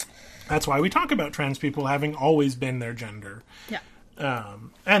 That's why we talk about trans people having always been their gender. Yeah.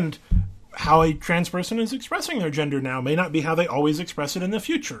 And how a trans person is expressing their gender now may not be how they always express it in the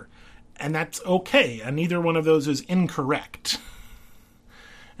future. And that's okay. And neither one of those is incorrect.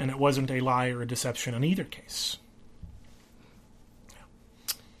 And it wasn't a lie or a deception in either case.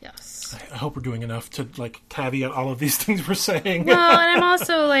 Yes. I hope we're doing enough to, like, caveat all of these things we're saying. Well, and I'm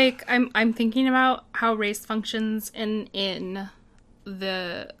also, like, I'm thinking about how race functions in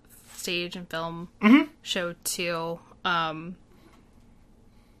the stage and film show, too.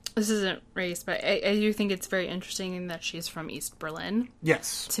 This isn't race, but I do think it's very interesting that she's from East Berlin.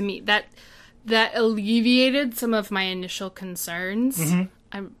 Yes. To me, that alleviated some of my initial concerns. Mm-hmm.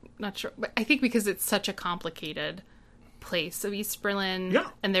 I'm not sure, but I think because it's such a complicated place of East Berlin,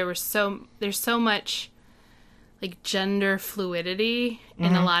 and there's so much like gender fluidity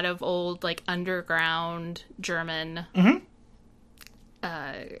in a lot of old like underground German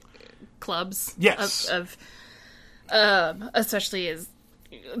clubs. Yes. Of especially as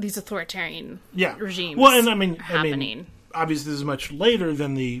these authoritarian regimes. Well, and I mean, obviously this is much later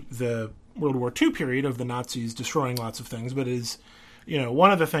than the World War II period of the Nazis destroying lots of things, but it is,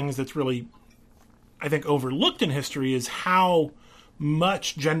 one of the things that's really, I think, overlooked in history is how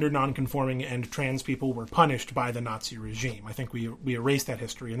much gender nonconforming and trans people were punished by the Nazi regime. I think we erased that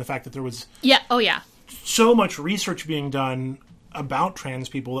history, and the fact that there was so much research being done about trans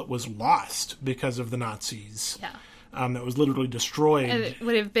people that was lost because of the Nazis. Yeah. That was literally destroyed. And it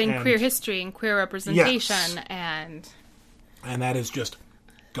would have been queer history and queer representation, and that is just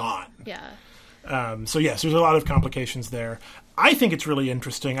gone. Yeah. So yes, there's a lot of complications there. I think it's really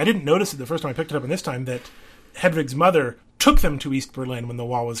interesting. I didn't notice it the first time I picked it up, and this time that Hedwig's mother took them to East Berlin when the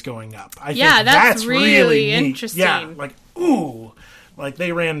wall was going up. I think that's really interesting. Yeah, like, ooh, like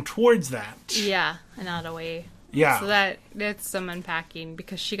they ran towards that. Yeah, and not away. Yeah. So that's some unpacking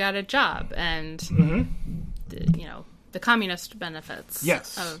because she got a job and the communist benefits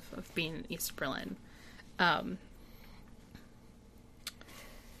of being in East Berlin.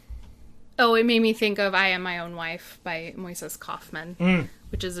 It made me think of I Am My Own Wife by Moises Kaufman,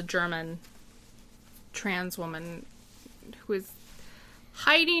 which is a German trans woman who is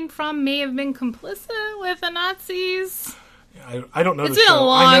hiding from, may have been complicit with the Nazis. Yeah, I don't know. It's been a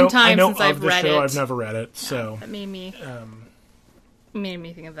long time since I've read it. I've never read it, so that made me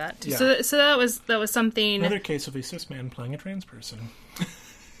think of that too. Yeah. So that was something. Another case of a cis man playing a trans person.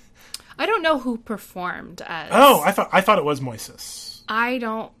 I don't know who performed as. Oh, I thought it was Moises. I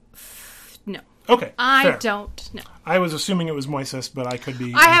don't know. Okay, I don't know. I was assuming it was Moises, but I could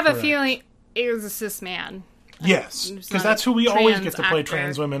be. I have a feeling it was a cis man. Yes, because that's who we always get to play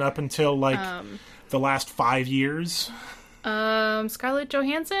trans women up until like the last 5 years. Scarlett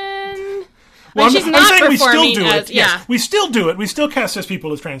Johansson. Well, she's not saying we still performing do as, it. Yes, we still do it. We still cast cis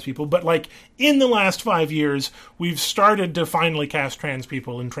people as trans people, but like in the last 5 years, we've started to finally cast trans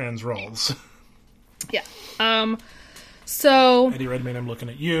people in trans roles. Yeah. So Eddie Redmayne, I'm looking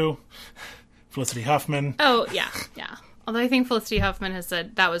at you. Felicity Huffman. Oh yeah. Although I think Felicity Huffman has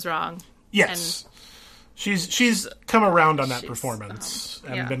said that was wrong. Yes. And she's come around on that performance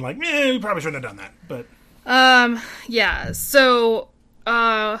and been like, we probably shouldn't have done that. But yeah. So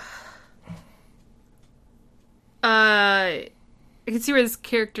I can see where this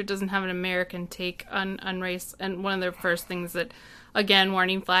character doesn't have an American take on race, and one of the first things that, again,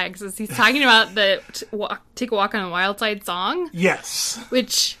 warning flags, is he's talking about the Take a Walk on the Wild Side song. Yes.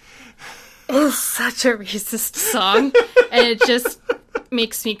 Which is such a racist song, and it just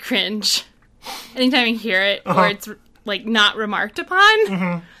makes me cringe anytime I hear it, or it's, like, not remarked upon.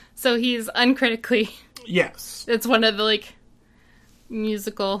 Mm-hmm. So he's uncritically. Yes. It's one of the, like,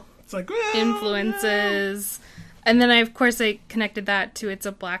 musical It's like, well, influences. And then, I connected that to It's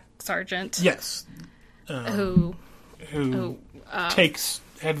a Black Sergeant. Yes. Who Takes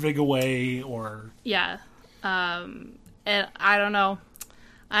Hedwig away, or... Yeah. And I don't know.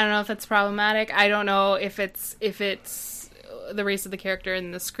 I don't know if it's problematic. I don't know if it's the race of the character in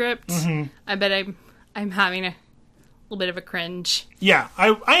the script. Mm-hmm. I bet I'm having a little bit of a cringe. Yeah,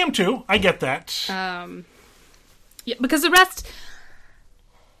 I am too. I get that. Yeah, because the rest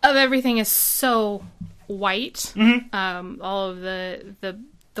of everything is so white. Mm-hmm. All of the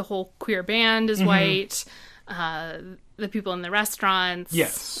whole queer band is white. The people in the restaurants.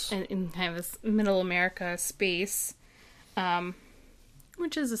 Yes. In kind of this middle America space.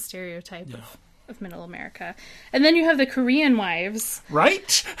 Which is a stereotype of middle America. And then you have the Korean wives.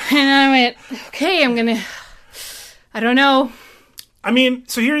 Right? And I went, okay, I don't know. I mean,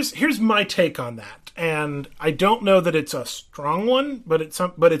 so here's my take on that. And I don't know that it's a strong one, but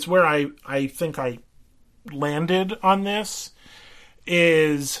it's where I think I landed on this,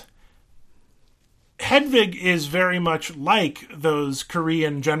 is Hedwig is very much like those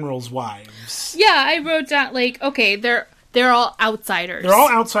Korean generals' wives. Yeah, I wrote down, like, okay, they're all outsiders. They're all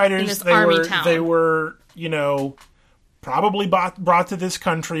outsiders. In this army town. They were, probably brought to this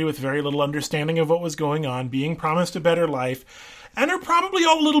country with very little understanding of what was going on, being promised a better life, and are probably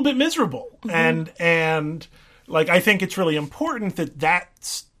all a little bit miserable. Mm-hmm. And like, I think it's really important that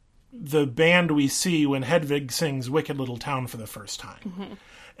that's the band we see when Hedwig sings Wicked Little Town for the first time. Mm-hmm.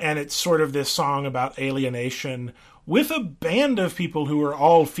 And it's sort of this song about alienation with a band of people who are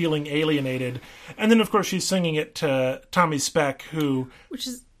all feeling alienated. And then, of course, she's singing it to Tommy Speck, which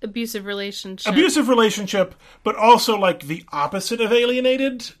is abusive relationship. Abusive relationship, but also, like, the opposite of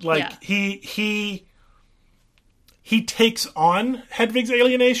alienated. Like, he takes on Hedwig's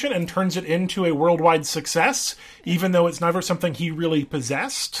alienation and turns it into a worldwide success, even though it's never something he really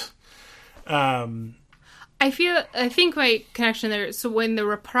possessed. I think my connection there, so when the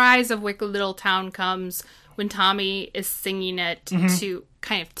reprise of Wicked Little Town comes, when Tommy is singing it to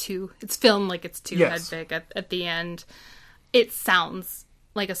it's filmed like it's to Hedwig at the end, it sounds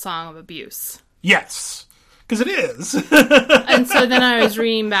like a song of abuse. Yes, because it is. And so then I was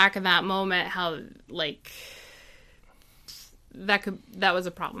reading back in that moment how, like, that was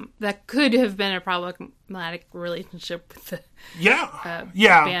a problem. That could have been a problematic relationship with the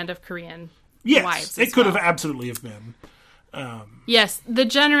band of Korean wives. It could have absolutely have been. Yes, the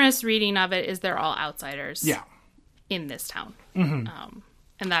generous reading of it is they're all outsiders. Yeah. In this town. Mm-hmm.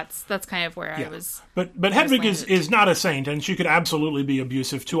 And that's kind of where I was. But Hedwig is not a saint, and she could absolutely be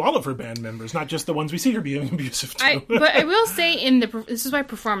abusive to all of her band members, not just the ones we see her being abusive to. But I will say, this is why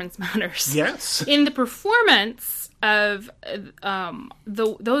performance matters. Yes. In the performance of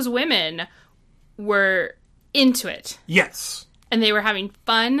those women were into it. Yes. And they were having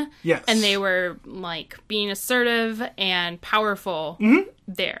fun. Yes. And they were, like, being assertive and powerful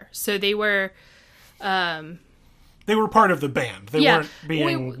there. So they were... they were part of the band. They weren't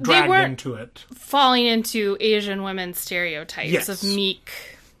being dragged into it. Falling into Asian women stereotypes of meek,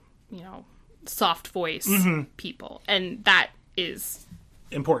 soft voice people. And that is...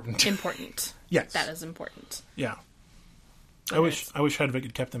 Important. Yes. That is important. Yeah. I wish Hedwig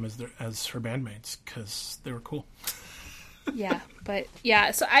had kept them as her bandmates, because they were cool. Yeah, but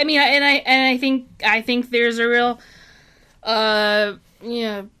so I mean, I think there's a real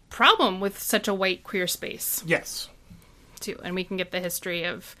problem with such a white queer space. Yes. Too, and we can get the history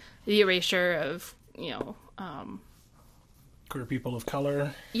of the erasure of queer people of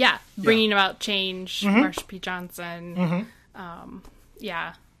color. Yeah, bringing about change. Marsha P. Johnson. And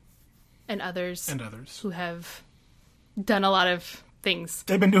others who have done a lot of things.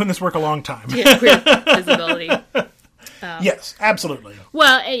 They've been doing this work a long time. To get queer visibility. Yes, absolutely.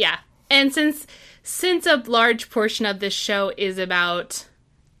 Well, yeah. And since a large portion of this show is about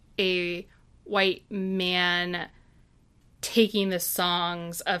a white man taking the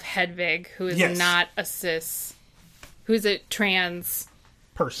songs of Hedwig, who is not a cis, who's a trans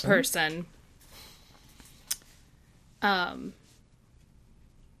person.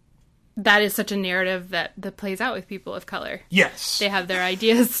 That is such a narrative that plays out with people of color. Yes. They have their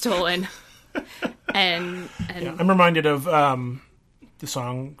ideas stolen. And I'm reminded of the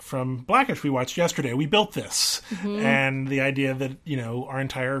song from Blackish we watched yesterday, We Built This. And the idea that, our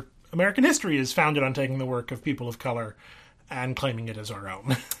entire American history is founded on taking the work of people of color and claiming it as our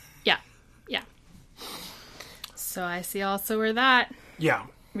own. Yeah. So I see also where that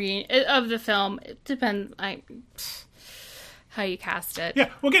of the film, it depends how you cast it. Yeah,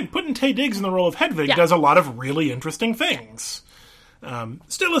 well, again, putting Taye Diggs in the role of Hedwig does a lot of really interesting things.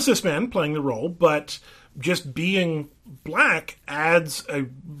 Still a cis man playing the role, but just being black adds a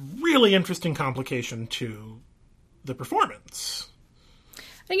really interesting complication to the performance.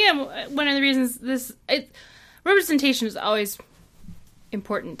 Again, one of the reasons representation is always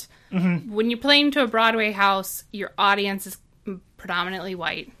important. Mm-hmm. When you're playing to a Broadway house, your audience is predominantly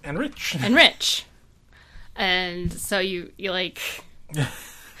white. And rich. And so you like...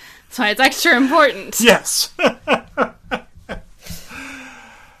 That's why it's extra important. Yes.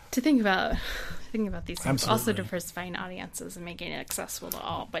 To think about these things. Absolutely. Also diversifying audiences and making it accessible to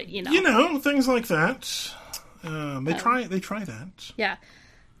all. But, things like that. They try that. Yeah.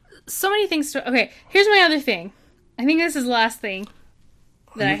 So many things okay, here's my other thing. I think this is the last thing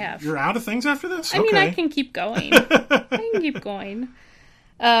that I have. You're out of things after this? I mean, I can keep going.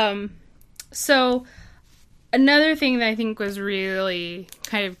 So, another thing that I think was really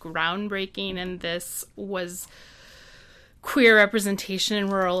kind of groundbreaking in this was queer representation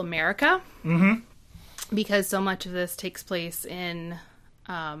in rural America. Mm-hmm. Because so much of this takes place in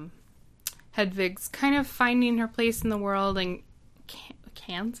Hedwig's kind of finding her place in the world, and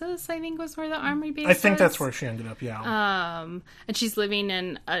Kansas, I think, was where the army base was. I think that's where she ended up, yeah. And she's living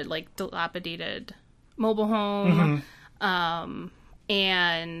in a, dilapidated mobile home. Mm-hmm.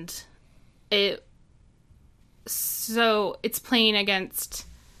 And it's playing against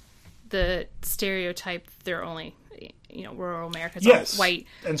the stereotype they're only, rural America's all white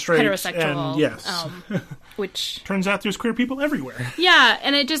and straight heterosexual. And yes. Which turns out there's queer people everywhere. Yeah,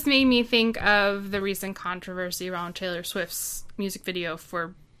 and it just made me think of the recent controversy around Taylor Swift's music video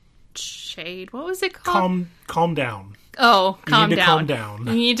for Shade. What was it called? Calm down. Oh, calm down. Calm down.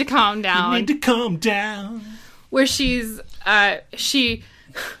 You need to calm down. You need to calm down. Where she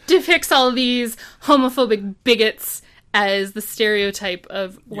depicts all these homophobic bigots as the stereotype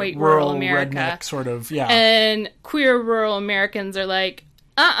of white rural America. Redneck sort of, yeah. And queer rural Americans are like,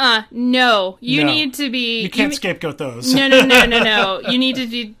 no. You need to be... You can't scapegoat those. No. You need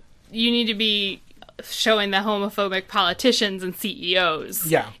to be showing the homophobic politicians and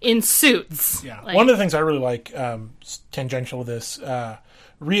CEOs in suits. Yeah. One of the things I really like, tangential to this,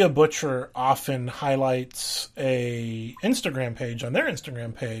 Rhea Butcher often highlights a Instagram page on their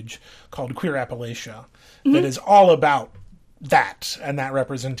Instagram page called Queer Appalachia that is all about that and that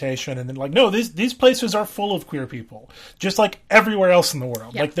representation. And then no, these places are full of queer people, just like everywhere else in the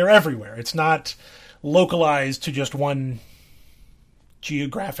world. Yeah. Like they're everywhere. It's not localized to just one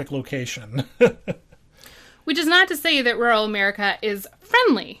geographic location. Which is not to say that rural America is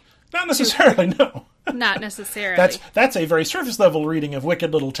friendly. Not necessarily, no. Not necessarily. That's a very surface level reading of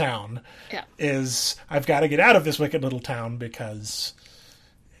Wicked Little Town. Yeah. Is I've got to get out of this wicked little town because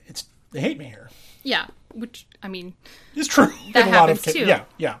they hate me here. Yeah, which I mean, it's true. That happens too.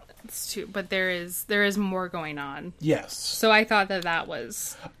 Yeah. It's true, but there is more going on. Yes. So I thought that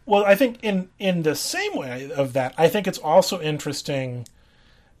was well. I think in the same way of that, I think it's also interesting.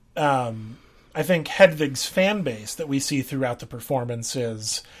 I think Hedwig's fan base that we see throughout the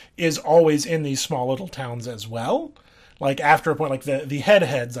performances is always in these small little towns as well. Like after a point, like the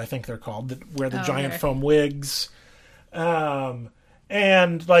heads, I think they're called, that wear the giant foam wigs. And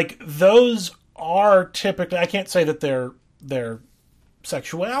like those are typically, I can't say that their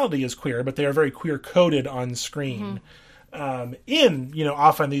sexuality is queer, but they are very queer coded on screen. In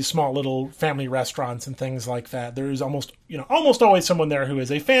often these small little family restaurants and things like that, there is almost always someone there who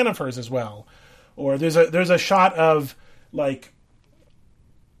is a fan of hers as well. Or there's a shot of like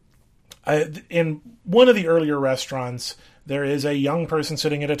in one of the earlier restaurants, there is a young person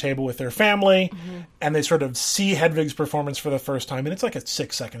sitting at a table with their family, and they sort of see Hedwig's performance for the first time, and it's like a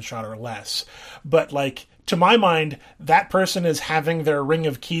 6-second shot or less. But like, to my mind, that person is having their Ring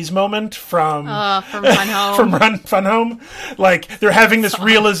of Keys moment from Fun Home. from Run Fun Home. Like, they're having this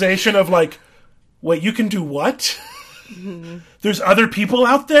realization of like, wait, you can do what? There's other people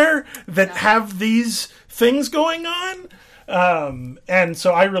out there that have these things going on. And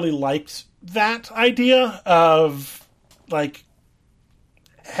so I really liked that idea of like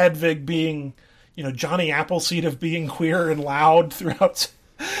Hedwig being, Johnny Appleseed of being queer and loud throughout,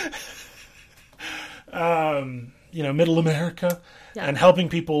 middle America and helping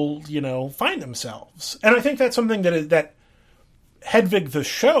people, find themselves. And I think that's something that Hedwig the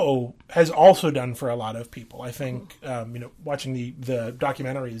show has also done for a lot of people. I think, watching the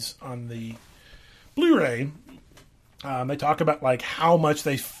documentaries on the Blu-ray, they talk about like how much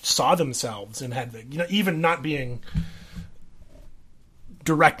they saw themselves in Hedwig. Even not being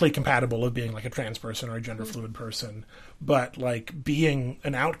directly compatible with being like a trans person or a gender fluid person, but like being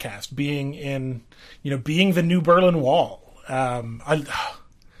an outcast, being in, being the new Berlin Wall.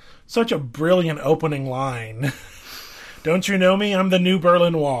 Such a brilliant opening line. Don't you know me? I'm the new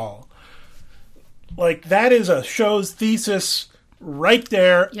Berlin Wall. Like, that is a show's thesis right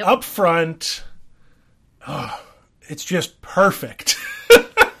there, up front. Oh, it's just perfect.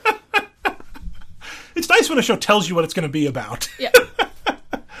 It's nice when a show tells you what it's going to be about. Yeah.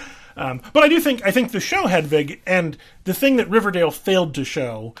 But I think the show Hedwig, and the thing that Riverdale failed to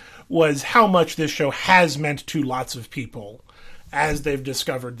show was how much this show has meant to lots of people as they've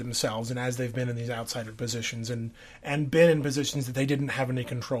discovered themselves and as they've been in these outsider positions and been in positions that they didn't have any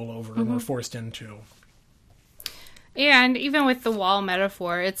control over and were forced into. And even with the wall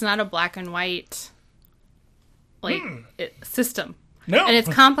metaphor, it's not a black and white system. No. And it's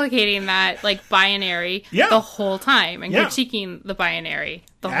complicating that, like, binary the whole time and critiquing the binary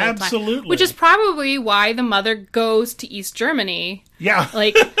the whole time. Absolutely. Which is probably why the mother goes to East Germany. Yeah.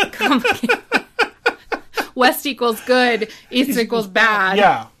 Like, West equals good, East equals bad.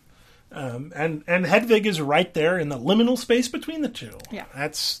 Yeah. And Hedwig is right there in the liminal space between the two. Yeah.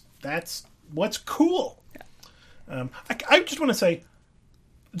 That's what's cool. Yeah. I just want to say,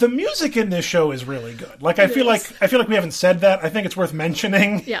 the music in this show is really good. Like, I feel like we haven't said that. I think it's worth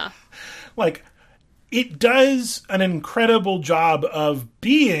mentioning. Yeah. Like, it does an incredible job of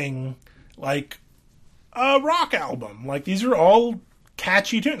being like a rock album. Like, these are all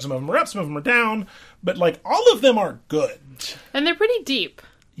catchy tunes. Some of them are up, some of them are down, but like all of them are good. And they're pretty deep.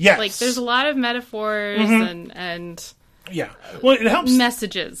 Yes. Like, there's a lot of metaphors and yeah. Well, it helps.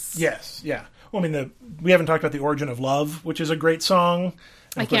 Messages. Yes, yeah. Well, I mean, we haven't talked about The Origin of Love, which is a great song.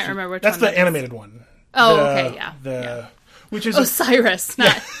 I can't remember which that's one the animated one. Oh, okay, yeah. Which is Cyrus,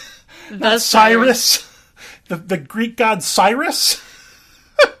 not the Cyrus. The Greek god Cyrus.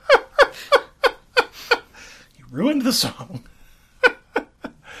 You ruined the song.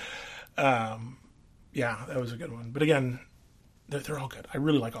 Yeah, that was a good one. But again, they're all good. I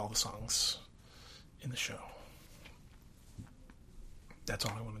really like all the songs in the show. That's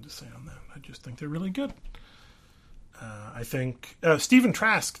all I wanted to say on that. I just think they're really good. I think Stephen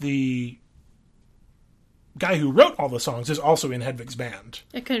Trask, the guy who wrote all the songs, is also in Hedwig's band.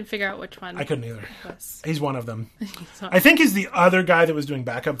 I couldn't figure out which one. I couldn't either. Was. He's one of them. I think he's the other guy that was doing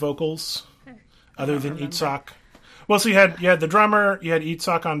backup vocals, other than Itzhak. Well, so you had the drummer, you had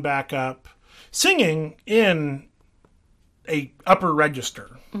Itzhak on backup, singing in a upper register.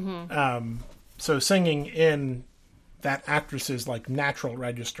 So singing in that actress's like natural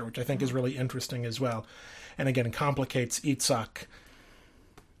register, which I think is really interesting as well. And again, complicates Itzhak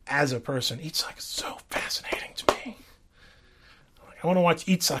as a person. Itzhak is so fascinating to me. I want to watch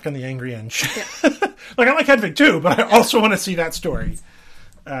Itzhak and the Angry Inch. Yeah. Like, I like Hedwig too, but I also want to see that story.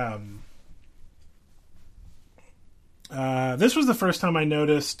 This was the first time I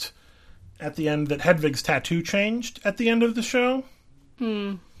noticed at the end that Hedwig's tattoo changed at the end of the show.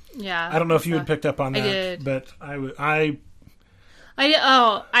 Yeah. I don't know if you had picked up on that. I did. But I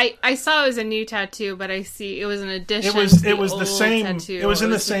saw it was a new tattoo, but I see it was an addition. It was the same tattoo. It was in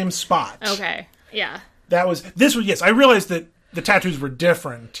the same spot. Okay. Yeah. Yes, I realized that the tattoos were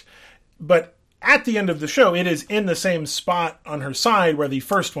different, but at the end of the show, it is in the same spot on her side where the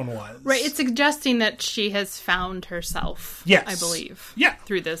first one was. Right. It's suggesting that she has found herself. Yes. I believe. Yeah.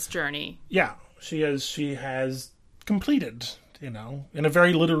 Through this journey. Yeah. She has completed, in a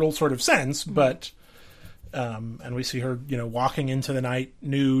very literal sort of sense, but and we see her, walking into the night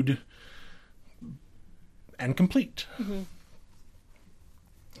nude and complete.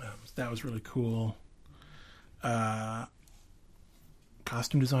 That was really cool.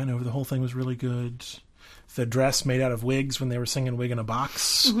 Costume design over the whole thing was really good. The dress made out of wigs when they were singing Wig in a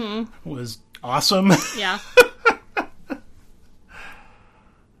Box was awesome. Yeah.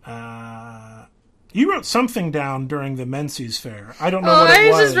 You wrote something down during the Menzies Fair. I don't know what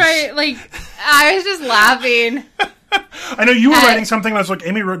it was. I was just laughing. I know you were writing something, and I was like,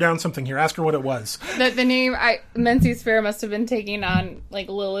 Amy wrote down something here. Ask her what it was. The name, Menzies Fair must have been taking on, like,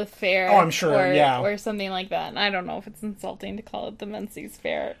 Lilith Fair. Oh, I'm sure, or something like that. And I don't know if it's insulting to call it the Menzies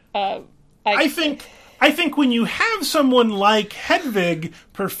Fair. I think when you have someone like Hedwig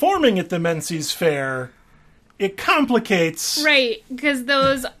performing at the Menzies Fair, it complicates. Right, because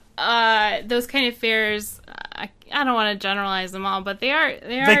those kind of fairs, I don't want to generalize them all, but they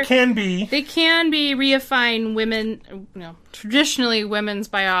can be reifying women, traditionally women's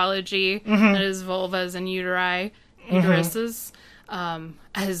biology, that is vulvas and uteruses,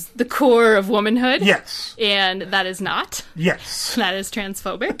 as the core of womanhood. Yes. And that is not. Yes. That is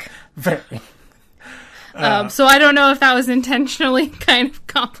transphobic. Very. So I don't know if that was intentionally kind of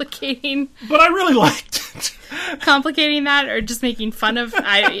complicating But I really liked it. that, or just making fun of.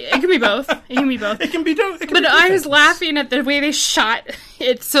 It can be both. It can be both. It can be done. But I was laughing at the way they shot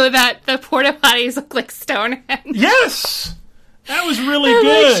it so that the porta potties look like Stonehenge. Yes! That was really And,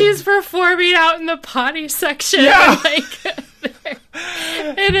 good. like, she's performing out in the potty section. Yeah.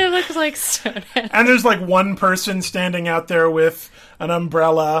 And it looks like Stonehenge. And there's like one person standing out there with an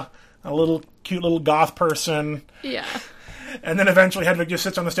umbrella, a little cute little goth person. Yeah. And then eventually Hedwig just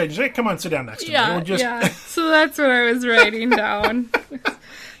sits on the stage and says, hey, come on, sit down next to me. Yeah, We'll just... yeah. So that's what I was writing down.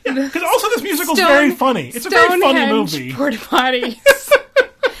 Because also this musical's very funny. It's a very funny movie. Porta potties.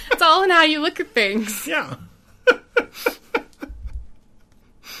 It's all in how you look at things. Yeah.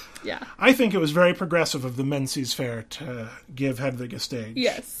 Yeah. I think it was very progressive of the Menzies Fair to give Hedwig a stage.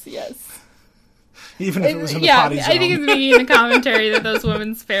 Yes, yes. Even if it was in the yeah, potty zone. I think it's making the commentary that those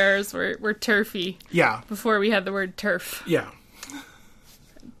women's fairs were turfy. Yeah. Before we had the word turf. Yeah.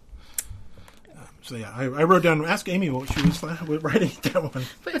 So yeah, I wrote down, ask Amy what she was writing that one.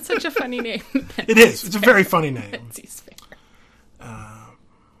 But it's such a funny name. It is. It's a very funny name. Menzies Fair. Yeah,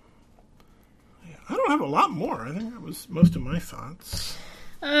 I don't have a lot more. I think that was most of my thoughts.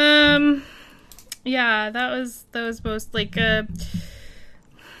 Yeah, that was most like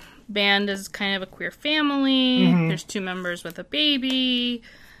band is kind of a queer family. Mm-hmm. There's 2 members with a baby.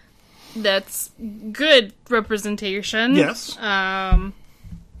 That's good representation. Yes. Oh,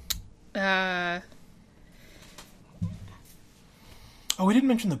 we didn't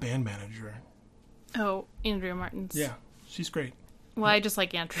mention the band manager. Oh, Andrea Martins. Yeah, she's great. Well, I just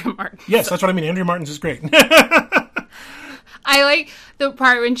like Andrea Martins. Yes, that's what I mean. Andrea Martins is great. I like the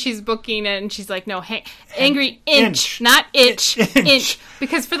part when she's booking it and she's like, no, angry inch, not itch, inch.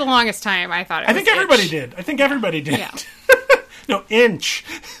 Because for the longest time I thought it was I think everybody itch. did. I think everybody did. Yeah. No, inch.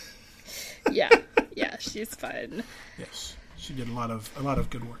 Yeah, she's fun. Yes, she did a lot of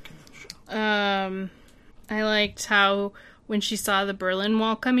good work in that show. I liked how when she saw the Berlin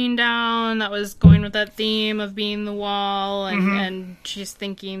Wall coming down, that was going with that theme of being the wall, and she's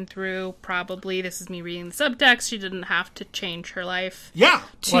thinking through, probably, this is me reading the subtext, she didn't have to change her life Yeah,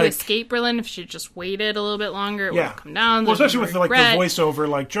 to escape Berlin. If she just waited a little bit longer, it would have come down. Well, There's especially no with the regret. voiceover,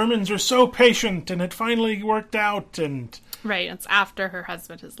 like Germans are so patient, and it finally worked out, and Right, it's after her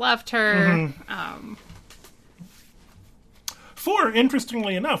husband has left her. For,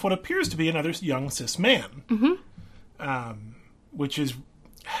 interestingly enough, what appears to be another young cis man. Which is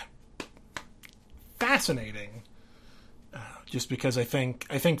fascinating. Just because I think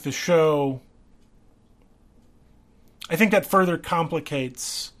the show... I think that further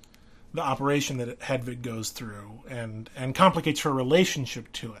complicates the operation that Hedwig goes through and complicates her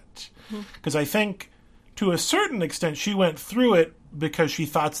relationship to it. Because I think, to a certain extent, she went through it because she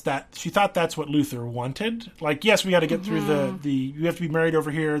thought that's what Luther wanted. Like, yes, we got to get through you have to be married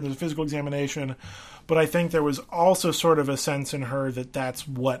over here, there's a physical examination, but I think there was also sort of a sense in her that that's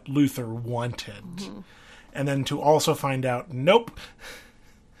what Luther wanted. And then to also find out, nope,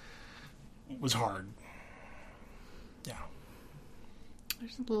 was hard. Yeah.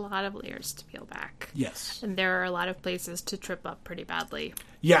 There's a lot of layers to peel back. Yes. And there are a lot of places to trip up pretty badly.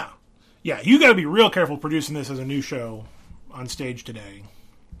 Yeah. Yeah, you got to be real careful producing this as a new show on stage today.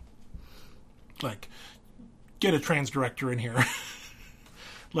 Like, get a trans director in here.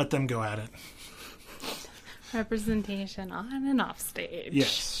 Let them go at it. Representation on and off stage.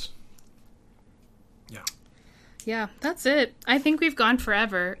 Yes. Yeah. Yeah, that's it. I think we've gone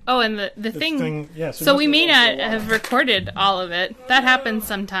forever. Oh, and the thing yeah, so we may not have recorded all of it. That happens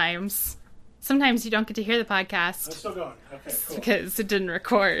sometimes. Sometimes you don't get to hear the podcast. It's still going. Okay, cool. Because it didn't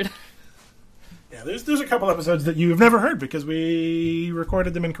record. Yeah, there's a couple episodes that you've never heard because we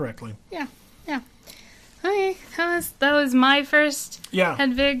recorded them incorrectly. Yeah. Okay, that was my first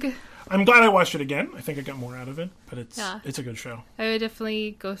Hedwig. I'm glad I watched it again. I think I got more out of it, but it's a good show. I would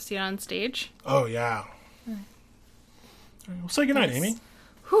definitely go see it on stage. Oh, yeah. All right, well, say goodnight, Amy.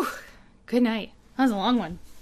 Whew. Good night. That was a long one.